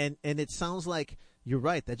 And it sounds like you're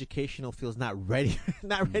right. The educational field's not ready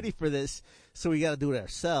for this, so we got to do it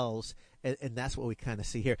ourselves, and that's what we kind of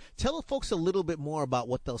see here. Tell the folks a little bit more about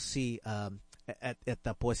what they'll see at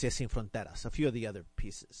the Poesía Sin Fronteras, a few of the other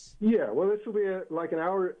pieces. Yeah, well, this will be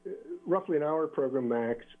roughly an hour program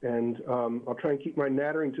max, and I'll try and keep my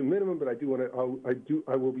nattering to a minimum. But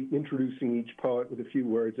I will be introducing each poet with a few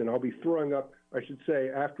words, and I'll be throwing up, I should say,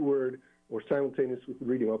 afterward or simultaneous with the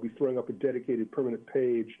reading, I'll be throwing up a dedicated permanent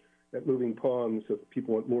page at Moving Poems, so if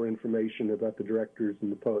people want more information about the directors and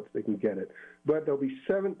the poets, they can get it. But there'll be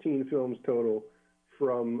 17 films total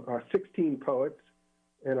from 16 poets,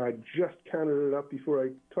 and I just counted it up before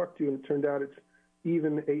I talked to you, and it turned out it's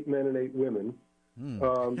even 8 men and 8 women.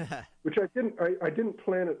 which I didn't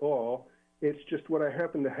plan at all. It's just what I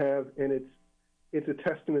happen to have, and it's a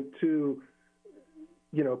testament to,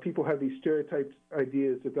 people have these stereotyped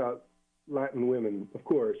ideas about Latin women, of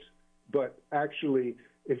course, but actually,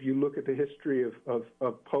 if you look at the history of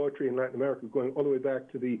poetry in Latin America, going all the way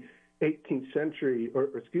back to the 18th century,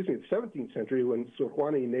 the 17th century, when Sor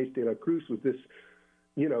Juana Inés de la Cruz was this,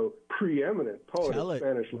 preeminent poet of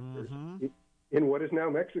Spanish letters in what is now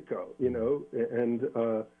Mexico, and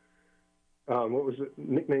what was the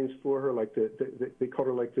nicknames for her? Like they called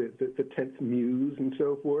her like the 10th muse and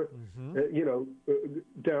so forth.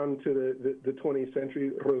 Down to the 20th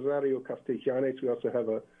century, Rosario Castellanes. We also have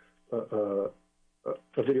a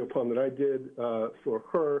video poem that I did for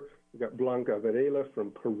her. We got Blanca Varela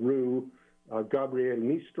from Peru, Gabriel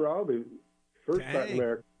Mistral, the first Latin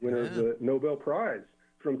American winner of the Nobel Prize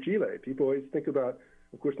from Chile. People always think about,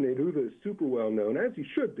 of course, Neruda is super well known, as he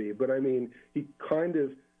should be, but I mean, he kind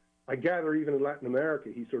of, I gather even in Latin America,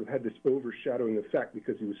 he sort of had this overshadowing effect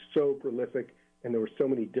because he was so prolific and there were so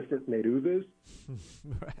many different Nerudas.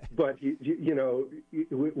 Right. But,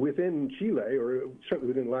 within Chile, or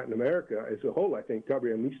certainly within Latin America as a whole, I think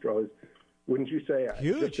Gabriel Mistral is, wouldn't you say,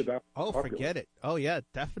 huge? Just about popular. Forget it. Oh, yeah,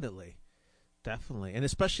 definitely. Definitely. And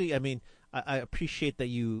especially, I mean, I appreciate that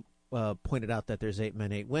you pointed out that there's 8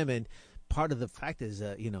 men, 8 women. Part of the fact is,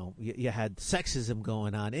 you had sexism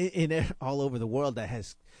going on in all over the world that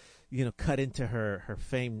has, cut into her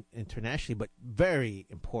fame internationally, but very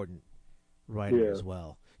important writer as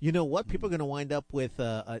well. You know what? People are going to wind up with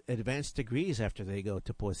advanced degrees after they go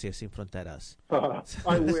to Poesía Sin Fronteras.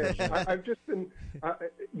 I wish. I've just been,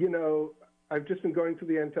 I've just been going through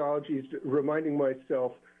the anthologies, reminding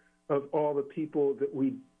myself of all the people that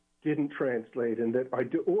we didn't translate and that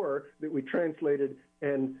or that we translated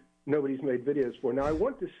and nobody's made videos for. Now, I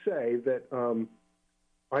want to say that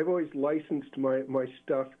I've always licensed my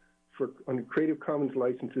stuff on Creative Commons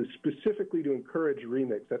licenses specifically to encourage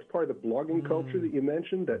remix. That's part of the blogging culture that you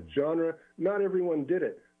mentioned, that genre. Not everyone did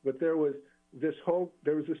it, but there was this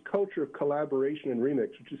culture of collaboration and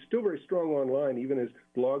remix, which is still very strong online, even as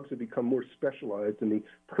blogs have become more specialized and the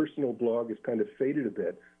personal blog has kind of faded a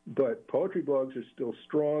bit. But poetry blogs are still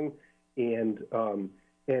strong, and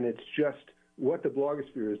it's just what the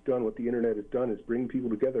blogosphere has done, what the internet has done, is bring people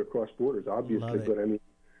together across borders, obviously. But I mean,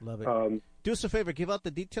 love it. Do us a favor, give out the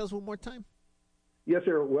details one more time. Yes,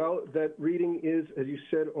 sir. Well, that reading is, as you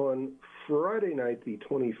said, on Friday night, the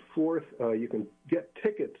 24th. You can get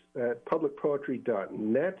tickets at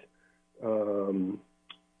publicpoetry.net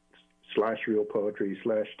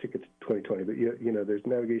 /realpoetry/tickets 2020. But, there's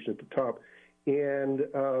navigation at the top. And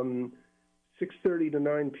 6:30 to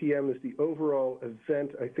 9 p.m. is the overall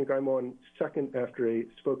event. I think I'm on second after a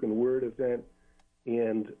spoken word event.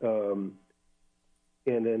 And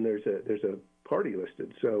then there's a party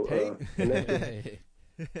listed. So and that's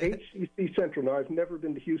HCC Central. Now, I've never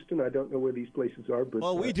been to Houston. I don't know where these places are. But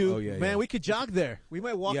well, we do. Man, we could jog there. We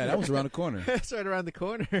might walk there. That was around the corner. It's right around the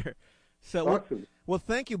corner. So, awesome. Well,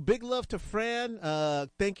 thank you. Big love to Fran.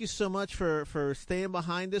 Thank you so much for staying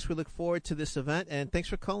behind this. We look forward to this event. And thanks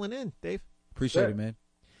for calling in, Dave. Appreciate it, man.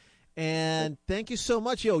 And thank you so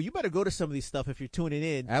much. Yo, you better go to some of these stuff if you're tuning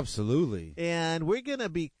in. Absolutely. And we're going to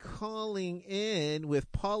be calling in with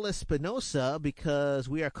Paul Espinosa because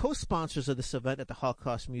we are co-sponsors of this event at the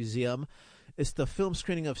Holocaust Museum. It's the film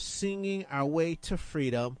screening of Singing Our Way to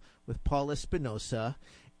Freedom with Paul Espinosa.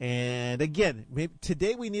 And again,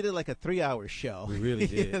 today we needed like a 3-hour show. We really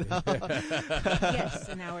did. Yes,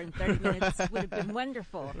 an hour and 30 minutes would have been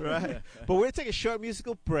wonderful. Right. But we're going to take a short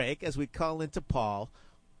musical break as we call into Paul.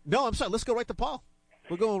 No, I'm sorry. Let's go right to Paul.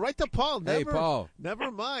 We're going right to Paul. Hey, Paul. Never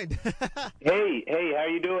mind. Hey, how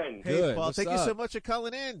you doing? Hey, Good. Paul. What's Thank up? you so much for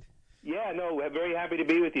calling in. Yeah, no, we're very happy to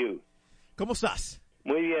be with you. ¿Cómo estás?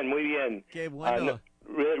 Muy bien, muy bien. Qué bueno.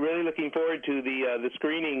 Really looking forward to the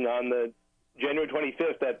screening on the January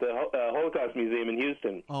 25th at the Holocaust Museum in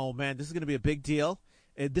Houston. Oh, man, this is going to be a big deal.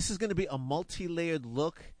 This is going to be a multi-layered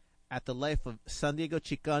look at the life of San Diego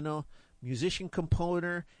Chicano, musician,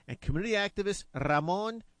 composer, and community activist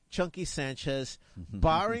Ramon Chunky Sanchez.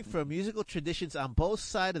 Borrowing from musical traditions on both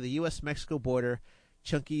sides of the U.S.-Mexico border,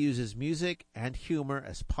 Chunky uses music and humor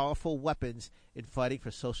as powerful weapons in fighting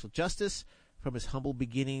for social justice, from his humble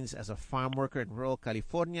beginnings as a farm worker in rural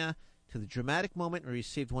California to the dramatic moment when he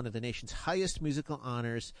received one of the nation's highest musical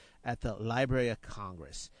honors at the Library of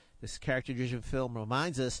Congress. This character-driven film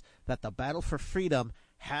reminds us that the battle for freedom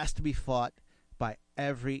has to be fought by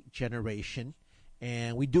every generation.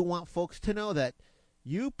 And we do want folks to know that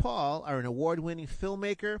you, Paul, are an award-winning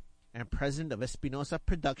filmmaker, and president of Espinosa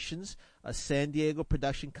Productions, a San Diego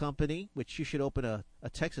production company, which you should open a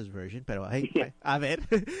Texas version. Pero hey, a ver.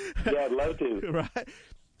 Yeah, I'd love to. Right.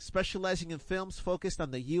 Specializing in films focused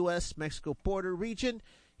on the U.S.-Mexico border region.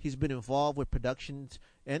 He's been involved with productions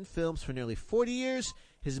and films for nearly 40 years.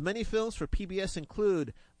 His many films for PBS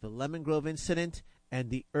include The Lemon Grove Incident and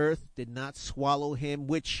The Earth Did Not Swallow Him,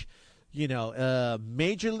 which,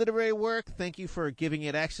 major literary work. Thank you for giving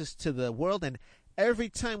it access to the world. And every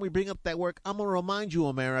time we bring up that work, I'm going to remind you,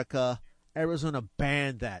 America, Arizona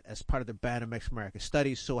banned that as part of the ban of Mexican American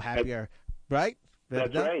Studies. So happy, right?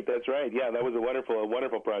 That's right. Yeah, that was a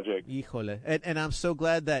wonderful project. Híjole. And I'm so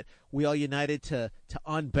glad that we all united to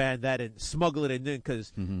unban that and smuggle it in,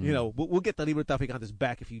 because, we'll get the Libro Traficantes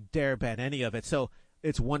back if you dare ban any of it. So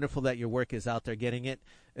it's wonderful that your work is out there getting it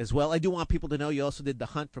as well. I do want people to know you also did The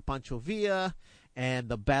Hunt for Pancho Villa and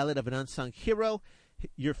The Ballad of an Unsung Hero.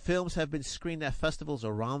 Your films have been screened at festivals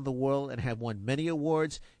around the world and have won many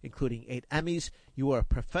awards, including 8 Emmys. You are a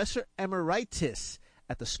professor emeritus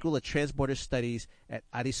at the School of Transborder Studies at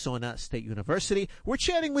Arizona State University. We're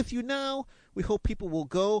chatting with you now. We hope people will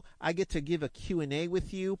go. I get to give a Q&A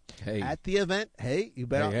with you at the event. Hey,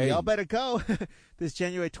 y'all better go. This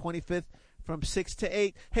January 25th from 6 to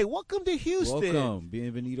 8. Hey, welcome to Houston. Welcome.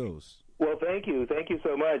 Bienvenidos. Well, thank you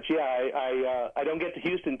so much. Yeah, I don't get to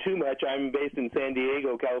Houston too much. I'm based in San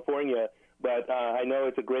Diego, California, but I know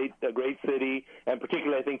it's a great city, and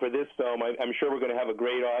particularly I think for this film, I'm sure we're going to have a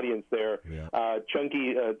great audience there. Yeah.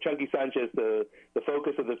 Chunky Sanchez, the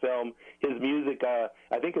focus of the film, his music,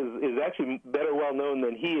 I think is actually better well known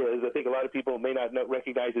than he is. I think a lot of people may not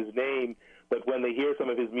recognize his name, but when they hear some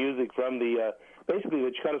of his music from the basically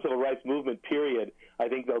the Chicano Civil Rights Movement period, I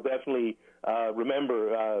think they'll definitely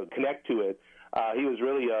connect to it. He was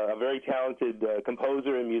really a very talented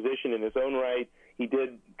composer and musician in his own right. He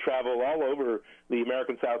did travel all over the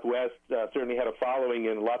American Southwest, certainly had a following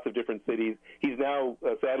in lots of different cities. He's now,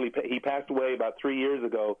 sadly, he passed away about 3 years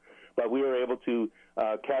ago, but we were able to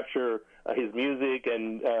capture his music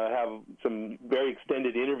and have some very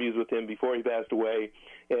extended interviews with him before he passed away.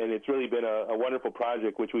 And it's really been a wonderful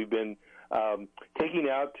project, which we've been taking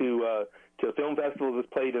out to film festivals.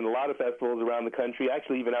 It's played in a lot of festivals around the country,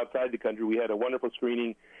 actually even outside the country. We had a wonderful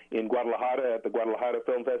screening in Guadalajara at the Guadalajara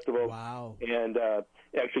Film Festival. Wow. And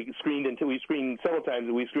actually we screened several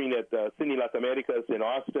times. We screened at Cine Las Americas in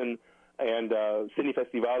Austin and Cine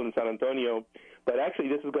Festival in San Antonio. But actually,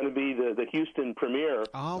 this is going to be the Houston premiere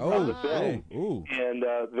of the film. Ooh. And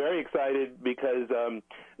very excited because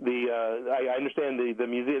I understand the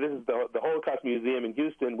museum. This is the Holocaust Museum in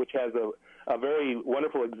Houston, which has a very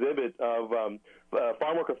wonderful exhibit of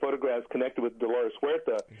farm worker photographs connected with Dolores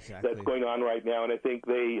Huerta. Exactly. That's going on right now. And I think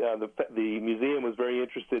the museum was very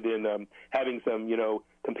interested in having some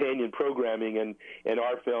companion programming, and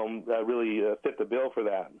our film really fit the bill for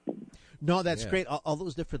that. No, that's great. All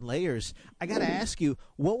those different layers. I got to ask you,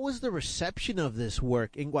 what was the reception of this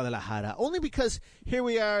work in Guadalajara? Only because here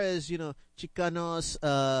we are as, Chicanos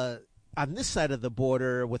on this side of the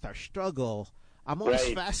border with our struggle. I'm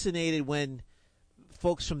always fascinated when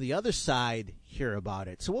folks from the other side hear about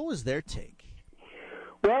it. So what was their take?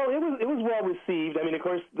 Well, it was well received. I mean, of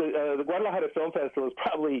course, the Guadalajara Film Festival is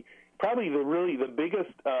probably the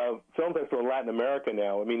biggest film festival in Latin America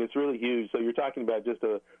now. I mean, it's really huge. So you're talking about just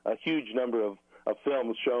a huge number of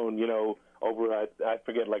films shown, over, I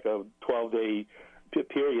forget, like a 12-day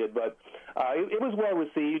period. But it was well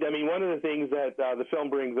received. I mean, one of the things that the film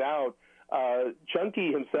brings out,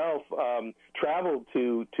 Chunky himself traveled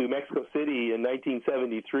to Mexico City in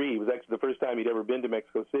 1973. It was actually the first time he'd ever been to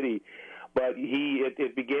Mexico City. But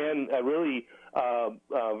it began a really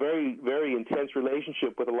very, very intense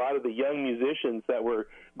relationship with a lot of the young musicians that were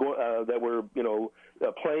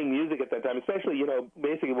playing music at that time, especially,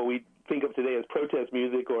 basically what we think of today as protest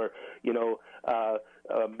music, or,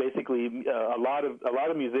 basically a lot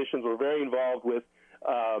of musicians were very involved with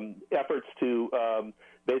efforts to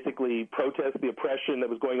basically protest the oppression that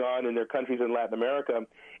was going on in their countries in Latin America.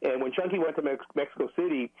 And when Chunky went to Mexico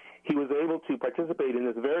City, he was able to participate in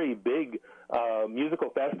this very big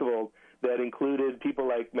musical festival that included people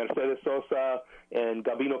like Mercedes Sosa and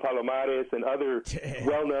Gabino Palomares and other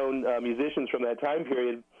well-known musicians from that time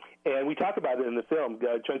period. And we talk about it in the film.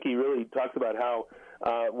 Chunky really talks about how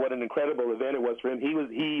what an incredible event it was for him.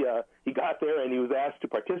 He got there and he was asked to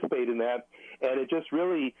participate in that, and it just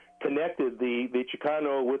really connected the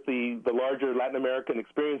Chicano with the larger Latin American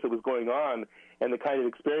experience that was going on, and the kind of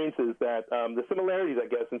experiences that the similarities, I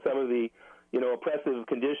guess, in some of the oppressive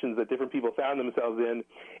conditions that different people found themselves in.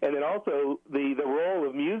 And then also the role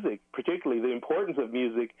of music, particularly the importance of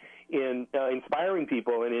music in inspiring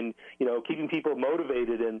people and in, keeping people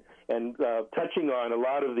motivated and touching on a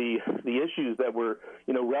lot of the issues that were,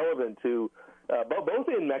 relevant to both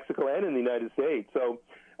in Mexico and in the United States. So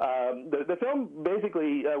the film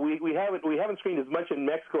basically we haven't screened as much in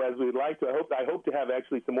Mexico as we would like to. I hope to have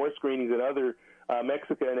actually some more screenings in other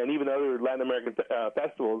Mexican and even other Latin American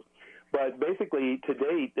festivals. But basically, to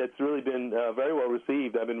date, it's really been very well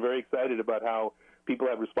received. I've been very excited about how people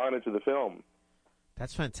have responded to the film.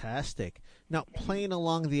 That's fantastic. Now, playing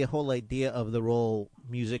along the whole idea of the role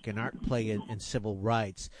music and art play in civil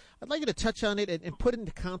rights, I'd like you to touch on it and put it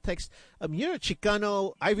into context. You're a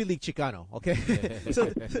Chicano, Ivy League Chicano, okay?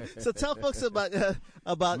 so tell folks about.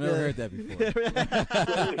 I've never heard that before.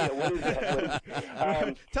 What is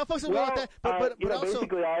that? Tell folks about that. But also,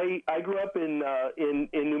 basically, I grew up in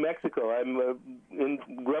New Mexico.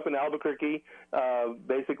 Grew up in Albuquerque.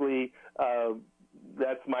 Basically.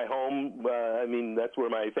 That's my home. That's where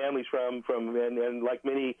my family's from, and like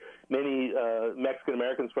many Mexican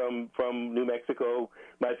Americans from New Mexico,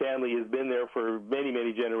 my family has been there for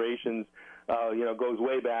many generations. Goes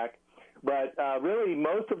way back. But really,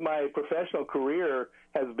 most of my professional career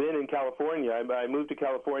has been in California. I moved to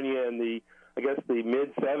California in the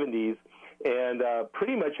mid '70s, and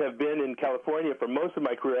pretty much have been in California for most of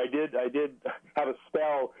my career. I did have a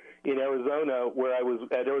spell in Arizona, where I was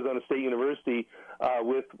at Arizona State University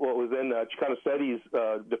with what was then Chicano Studies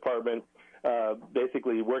department,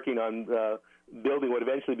 basically working on building what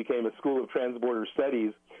eventually became a School of Transborder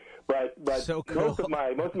Studies. But so cool. most of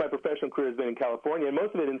my professional career has been in California, and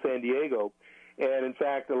most of it in San Diego. And in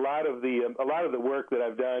fact, a lot of the work that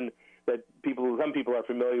I've done that some people are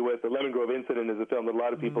familiar with. The Lemon Grove Incident is a film that a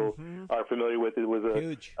lot of people are familiar with. It was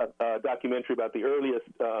a documentary about the earliest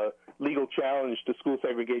legal challenge to school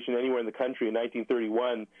segregation anywhere in the country in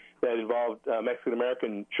 1931 that involved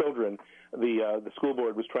Mexican-American children. The school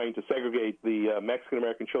board was trying to segregate the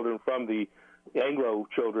Mexican-American children from the Anglo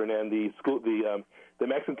children, and the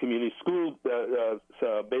Mexican community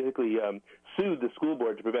basically sued the school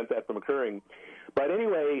board to prevent that from occurring. But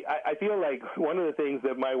anyway, I feel like one of the things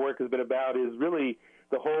that my work has been about is really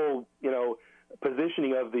the whole,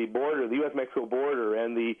 positioning of the border, the U.S.-Mexico border,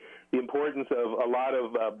 and the importance of a lot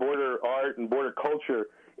of border art and border culture,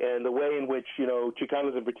 and the way in which,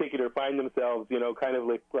 Chicanos in particular find themselves, kind of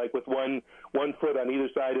like with one foot on either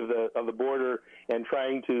side of the border, and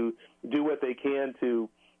trying to do what they can to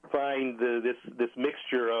find this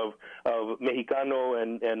mixture of Mexicano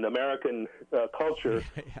and American culture.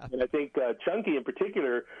 Yeah. And I think Chunky in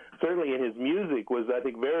particular, certainly in his music, was, I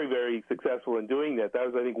think, very, very successful in doing that. That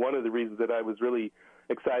was, I think, one of the reasons that I was really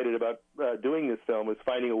excited about doing this film, was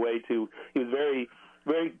finding a way to, he was very,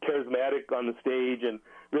 very charismatic on the stage, and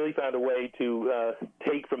really found a way to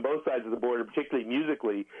take from both sides of the border, particularly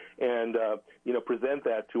musically, and present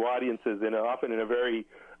that to audiences often in a very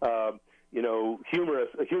humorous,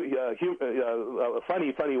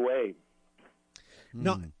 funny way.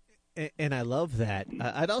 No, and I love that.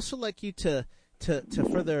 I'd also like you to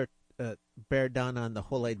further bear down on the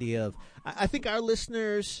whole idea of, I think our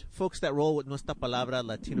listeners, folks that roll with Nuestra Palabra,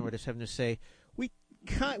 Latino Writers Having Their Say,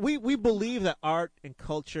 we believe that art and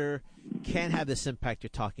culture can have this impact you're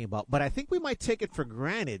talking about, but I think we might take it for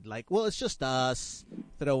granted. Like, well, it's just us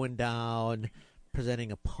throwing down,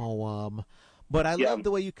 presenting a poem. But I love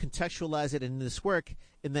the way you contextualize it in this work,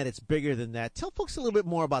 in that it's bigger than that. Tell folks a little bit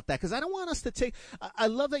more about that, because I don't want us to take – I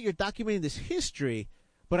love that you're documenting this history,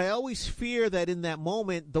 but I always fear that in that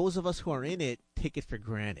moment, those of us who are in it take it for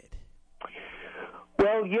granted.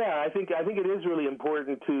 Well, yeah, I think it is really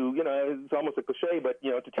important to, it's almost a cliche, but,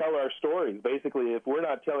 to tell our stories. Basically, if we're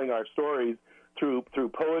not telling our stories through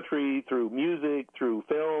poetry, through music, through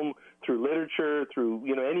film, through literature, through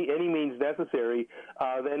any means necessary,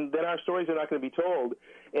 then our stories are not going to be told.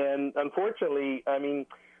 And unfortunately, I mean,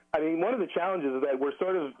 one of the challenges is that we're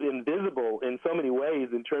sort of invisible in so many ways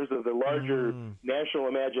in terms of the larger national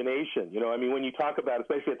imagination. When you talk about,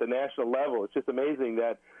 especially at the national level, it's just amazing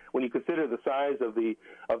that when you consider the size of the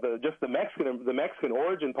Mexican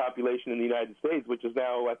origin population in the United States, which is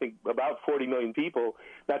now, I think, about 40 million people,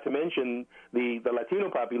 not to mention the Latino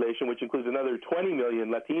population, which includes another 20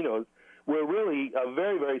 million Latinos, we're really a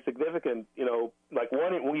very, very significant, like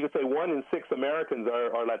you could say 1 in 6 Americans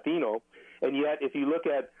are Latino. And yet, if you look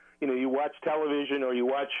at, you watch television, or you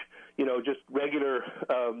watch, just regular,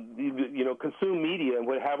 consume media, and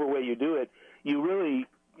whatever way you do it, you really,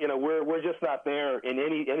 we're just not there in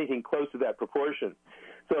anything close to that proportion.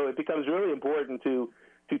 So it becomes really important to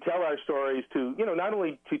tell our stories to, not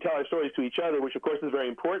only to tell our stories to each other, which of course is very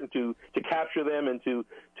important to capture them and to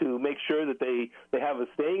make sure that they have a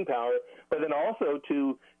staying power, but then also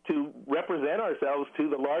to represent ourselves to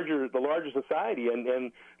the larger society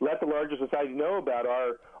and let the larger society know about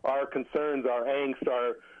our concerns, our angst,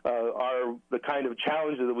 our the kind of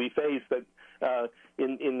challenges that we face that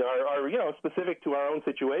in our specific to our own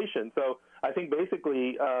situation. So I think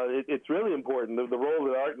basically it's really important the role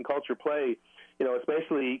that art and culture play,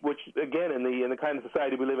 especially, which again in the kind of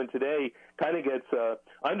society we live in today kind of gets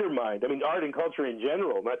undermined. I mean, art and culture in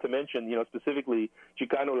general, not to mention specifically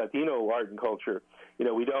Chicano Latino art and culture.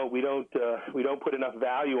 We don't put enough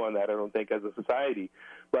value on that, I don't think, as a society.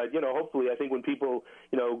 But hopefully, I think when people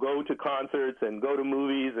go to concerts and go to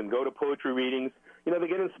movies and go to poetry readings, they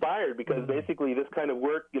get inspired because basically this kind of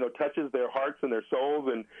work touches their hearts and their souls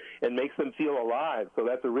and makes them feel alive. So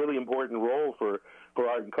that's a really important role for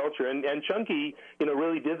art and culture. And Chunky,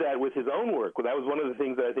 really did that with his own work. Well, that was one of the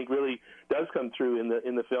things that I think really does come through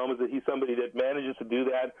in the film, is that he's somebody that manages to do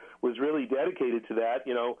that, was really dedicated to that,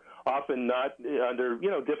 often not under,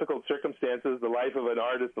 difficult circumstances. The life of an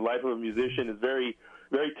artist, the life of a musician is very,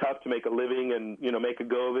 very tough to make a living and, make a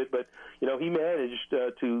go of it. But, he managed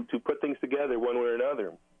to put things together one way or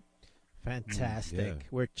another. Fantastic. Yeah.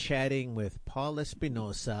 We're chatting with Paul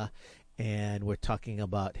Espinosa, and we're talking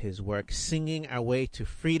about his work, Singing Our Way to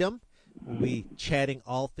Freedom. We'll be chatting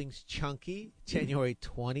all things Chunky, January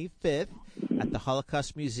 25th at the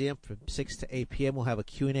Holocaust Museum from 6 to 8 p.m. We'll have a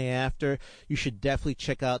Q&A after. You should definitely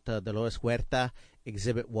check out the Dolores Huerta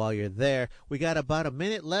exhibit while you're there. We got about a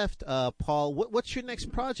minute left. Paul, what's your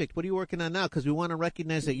next project? What are you working on now? Because we want to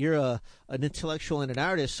recognize that you're an intellectual and an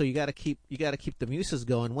artist, so you got to keep the muses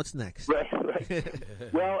going. What's next? Right.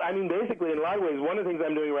 Well, I mean, basically, in a lot of ways, one of the things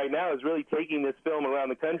I'm doing right now is really taking this film around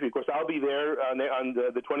the country. Of course, I'll be there on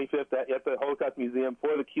the 25th at the Holocaust Museum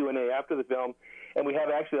for the Q&A after the film, and we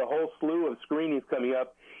have actually a whole slew of screenings coming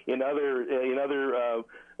up in other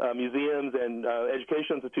museums and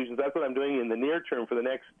educational institutions. That's what I'm doing in the near term for the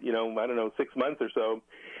next, 6 months or so.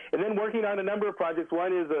 And then working on a number of projects.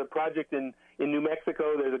 One is a project in New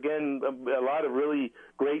Mexico. There's, again, a lot of really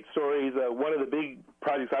great stories. One of the big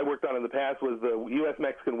projects I worked on in the past was the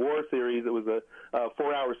U.S.-Mexican War series. It was a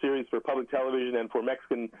 4-hour series for public television and for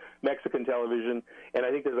Mexican television. And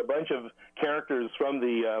I think there's a bunch of characters from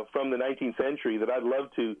the 19th century that I'd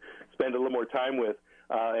love to spend a little more time with.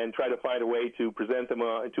 And try to find a way to present them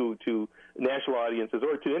to national audiences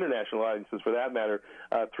or to international audiences, for that matter,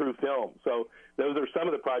 through film. So those are some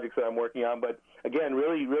of the projects that I'm working on. But again,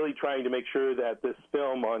 really, really trying to make sure that this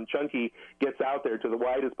film on Chunky gets out there to the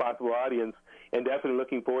widest possible audience. And definitely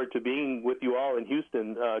looking forward to being with you all in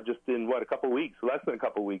Houston just in a couple of weeks, less than a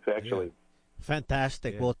couple of weeks, actually. Yeah.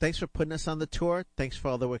 Fantastic. Yeah. Well, thanks for putting us on the tour. Thanks for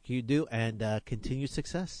all the work you do, and continued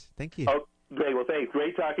success. Thank you. Oh. Great. Well, thanks.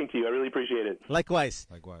 Great talking to you. I really appreciate it. Likewise.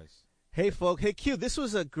 Hey, folk. Hey, Q, this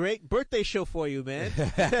was a great birthday show for you, man.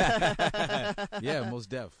 Yeah, most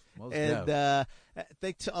def. And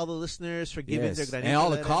thanks to all the listeners for giving their granito. And all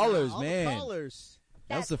the callers, man. All the callers.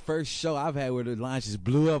 That was the first show I've had where the line just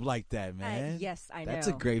blew up like that, man. Yes, I know. That's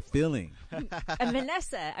a great feeling. And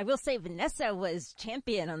Vanessa, I will say Vanessa was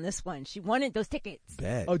champion on this one. She wanted those tickets.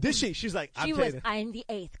 Bet. Oh, did she? She's like, I'm the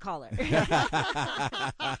 8th caller.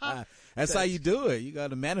 That's how you do it. You got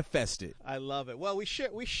to manifest it. I love it. Well, we share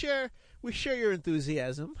your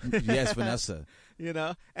enthusiasm. Yes, Vanessa.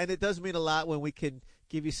 And it does mean a lot when we can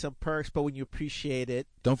give you some perks, but when you appreciate it.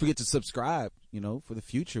 Don't forget to subscribe, for the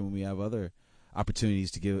future when we have other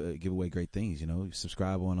opportunities to give away great things.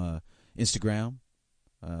 Subscribe on Instagram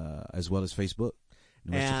as well as Facebook.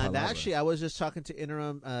 And actually, I was just talking to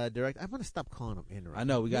interim director. I'm going to stop calling him interim. I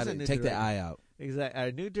know, we got to take the eye out. Exactly.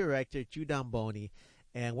 Our new director, Judan Boni,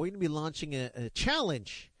 and we're going to be launching a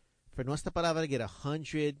challenge for Nuestra Palabra to get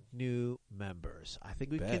 100 new members. I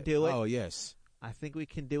think we can do it. Oh, yes. I think we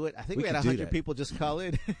can do it. I think we had 100 people just call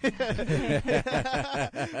in.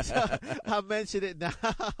 So I'll mention it now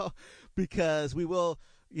because we will,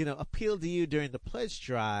 appeal to you during the pledge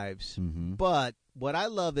drives. Mm-hmm. But what I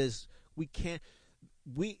love is we joke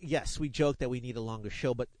that we need a longer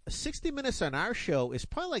show, but 60 minutes on our show is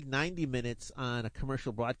probably like 90 minutes on a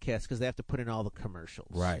commercial broadcast because they have to put in all the commercials.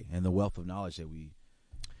 Right. And the wealth of knowledge that we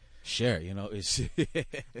share, is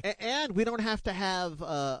and we don't have to have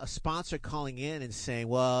a sponsor calling in and saying,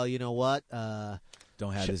 well, you know what,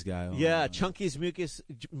 don't have this guy on. Yeah, Chunky's music is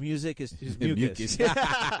mucus.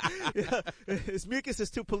 His mucus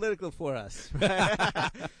is too political for us.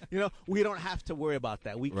 Right? We don't have to worry about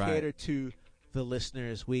that. We cater to the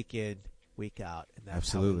listeners week in, week out, and that's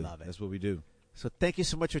Absolutely. how we love it. That's what we do. So thank you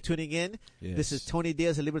so much for tuning in. Yes. This is Tony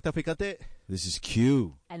Diaz, El Libro Traficante. This is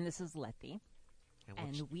Q. And this is Letty.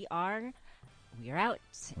 And we are out.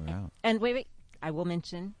 We're out. And wait. I will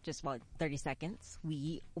mention, just 30 seconds,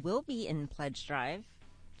 we will be in Pledge Drive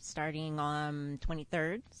starting on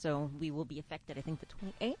 23rd. So we will be affected, I think, the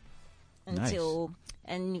 28th.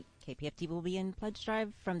 And KPFT will be in Pledge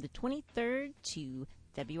Drive from the 23rd to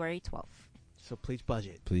February 12th. So please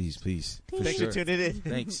budget. Please. Thanks for tuning in.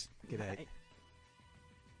 Thanks. Good night.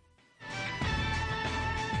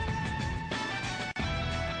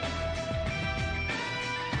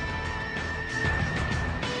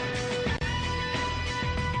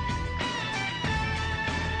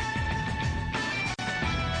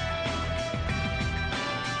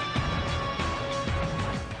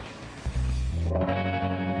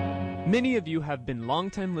 Many of you have been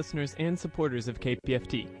longtime listeners and supporters of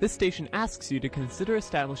KPFT. This station asks you to consider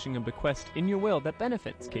establishing a bequest in your will that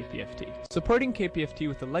benefits KPFT. Supporting KPFT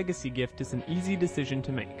with a legacy gift is an easy decision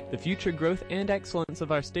to make. The future growth and excellence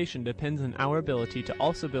of our station depends on our ability to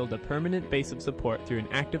also build a permanent base of support through an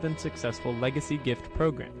active and successful legacy gift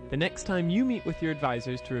program. The next time you meet with your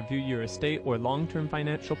advisors to review your estate or long-term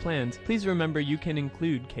financial plans, please remember you can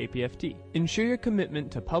include KPFT. Ensure your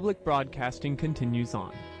commitment to public broadcasting continues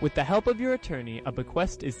on. With the help of your attorney, a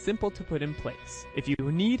bequest is simple to put in place. If you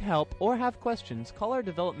need help or have questions, call our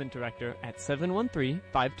development director at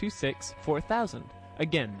 713-526-4000.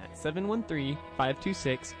 Again, that's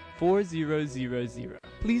 713-526-4000.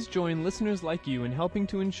 Please join listeners like you in helping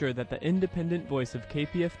to ensure that the independent voice of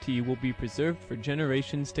KPFT will be preserved for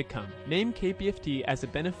generations to come. Name KPFT as a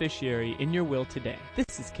beneficiary in your will today.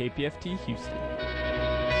 This is KPFT Houston.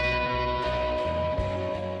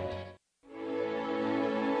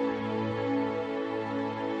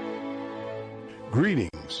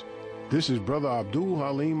 Greetings. This is Brother Abdul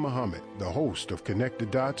Halim Muhammad, the host of Connect the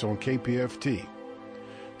Dots on KPFT.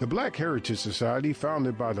 The Black Heritage Society,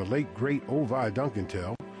 founded by the late great Ovi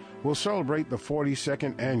Duncantel, will celebrate the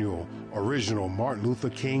 42nd annual Original Martin Luther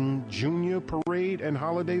King Jr. Parade and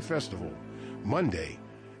Holiday Festival, Monday,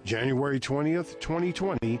 January 20th,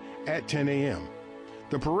 2020 at 10 a.m.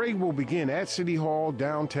 The parade will begin at City Hall,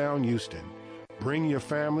 downtown Houston. Bring your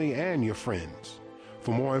family and your friends.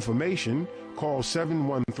 For more information, call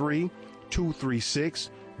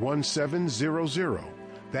 713-236-1700.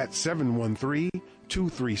 That's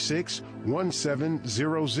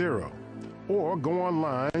 713-236-1700. Or go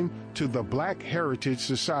online to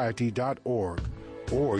theblackheritagesociety.org or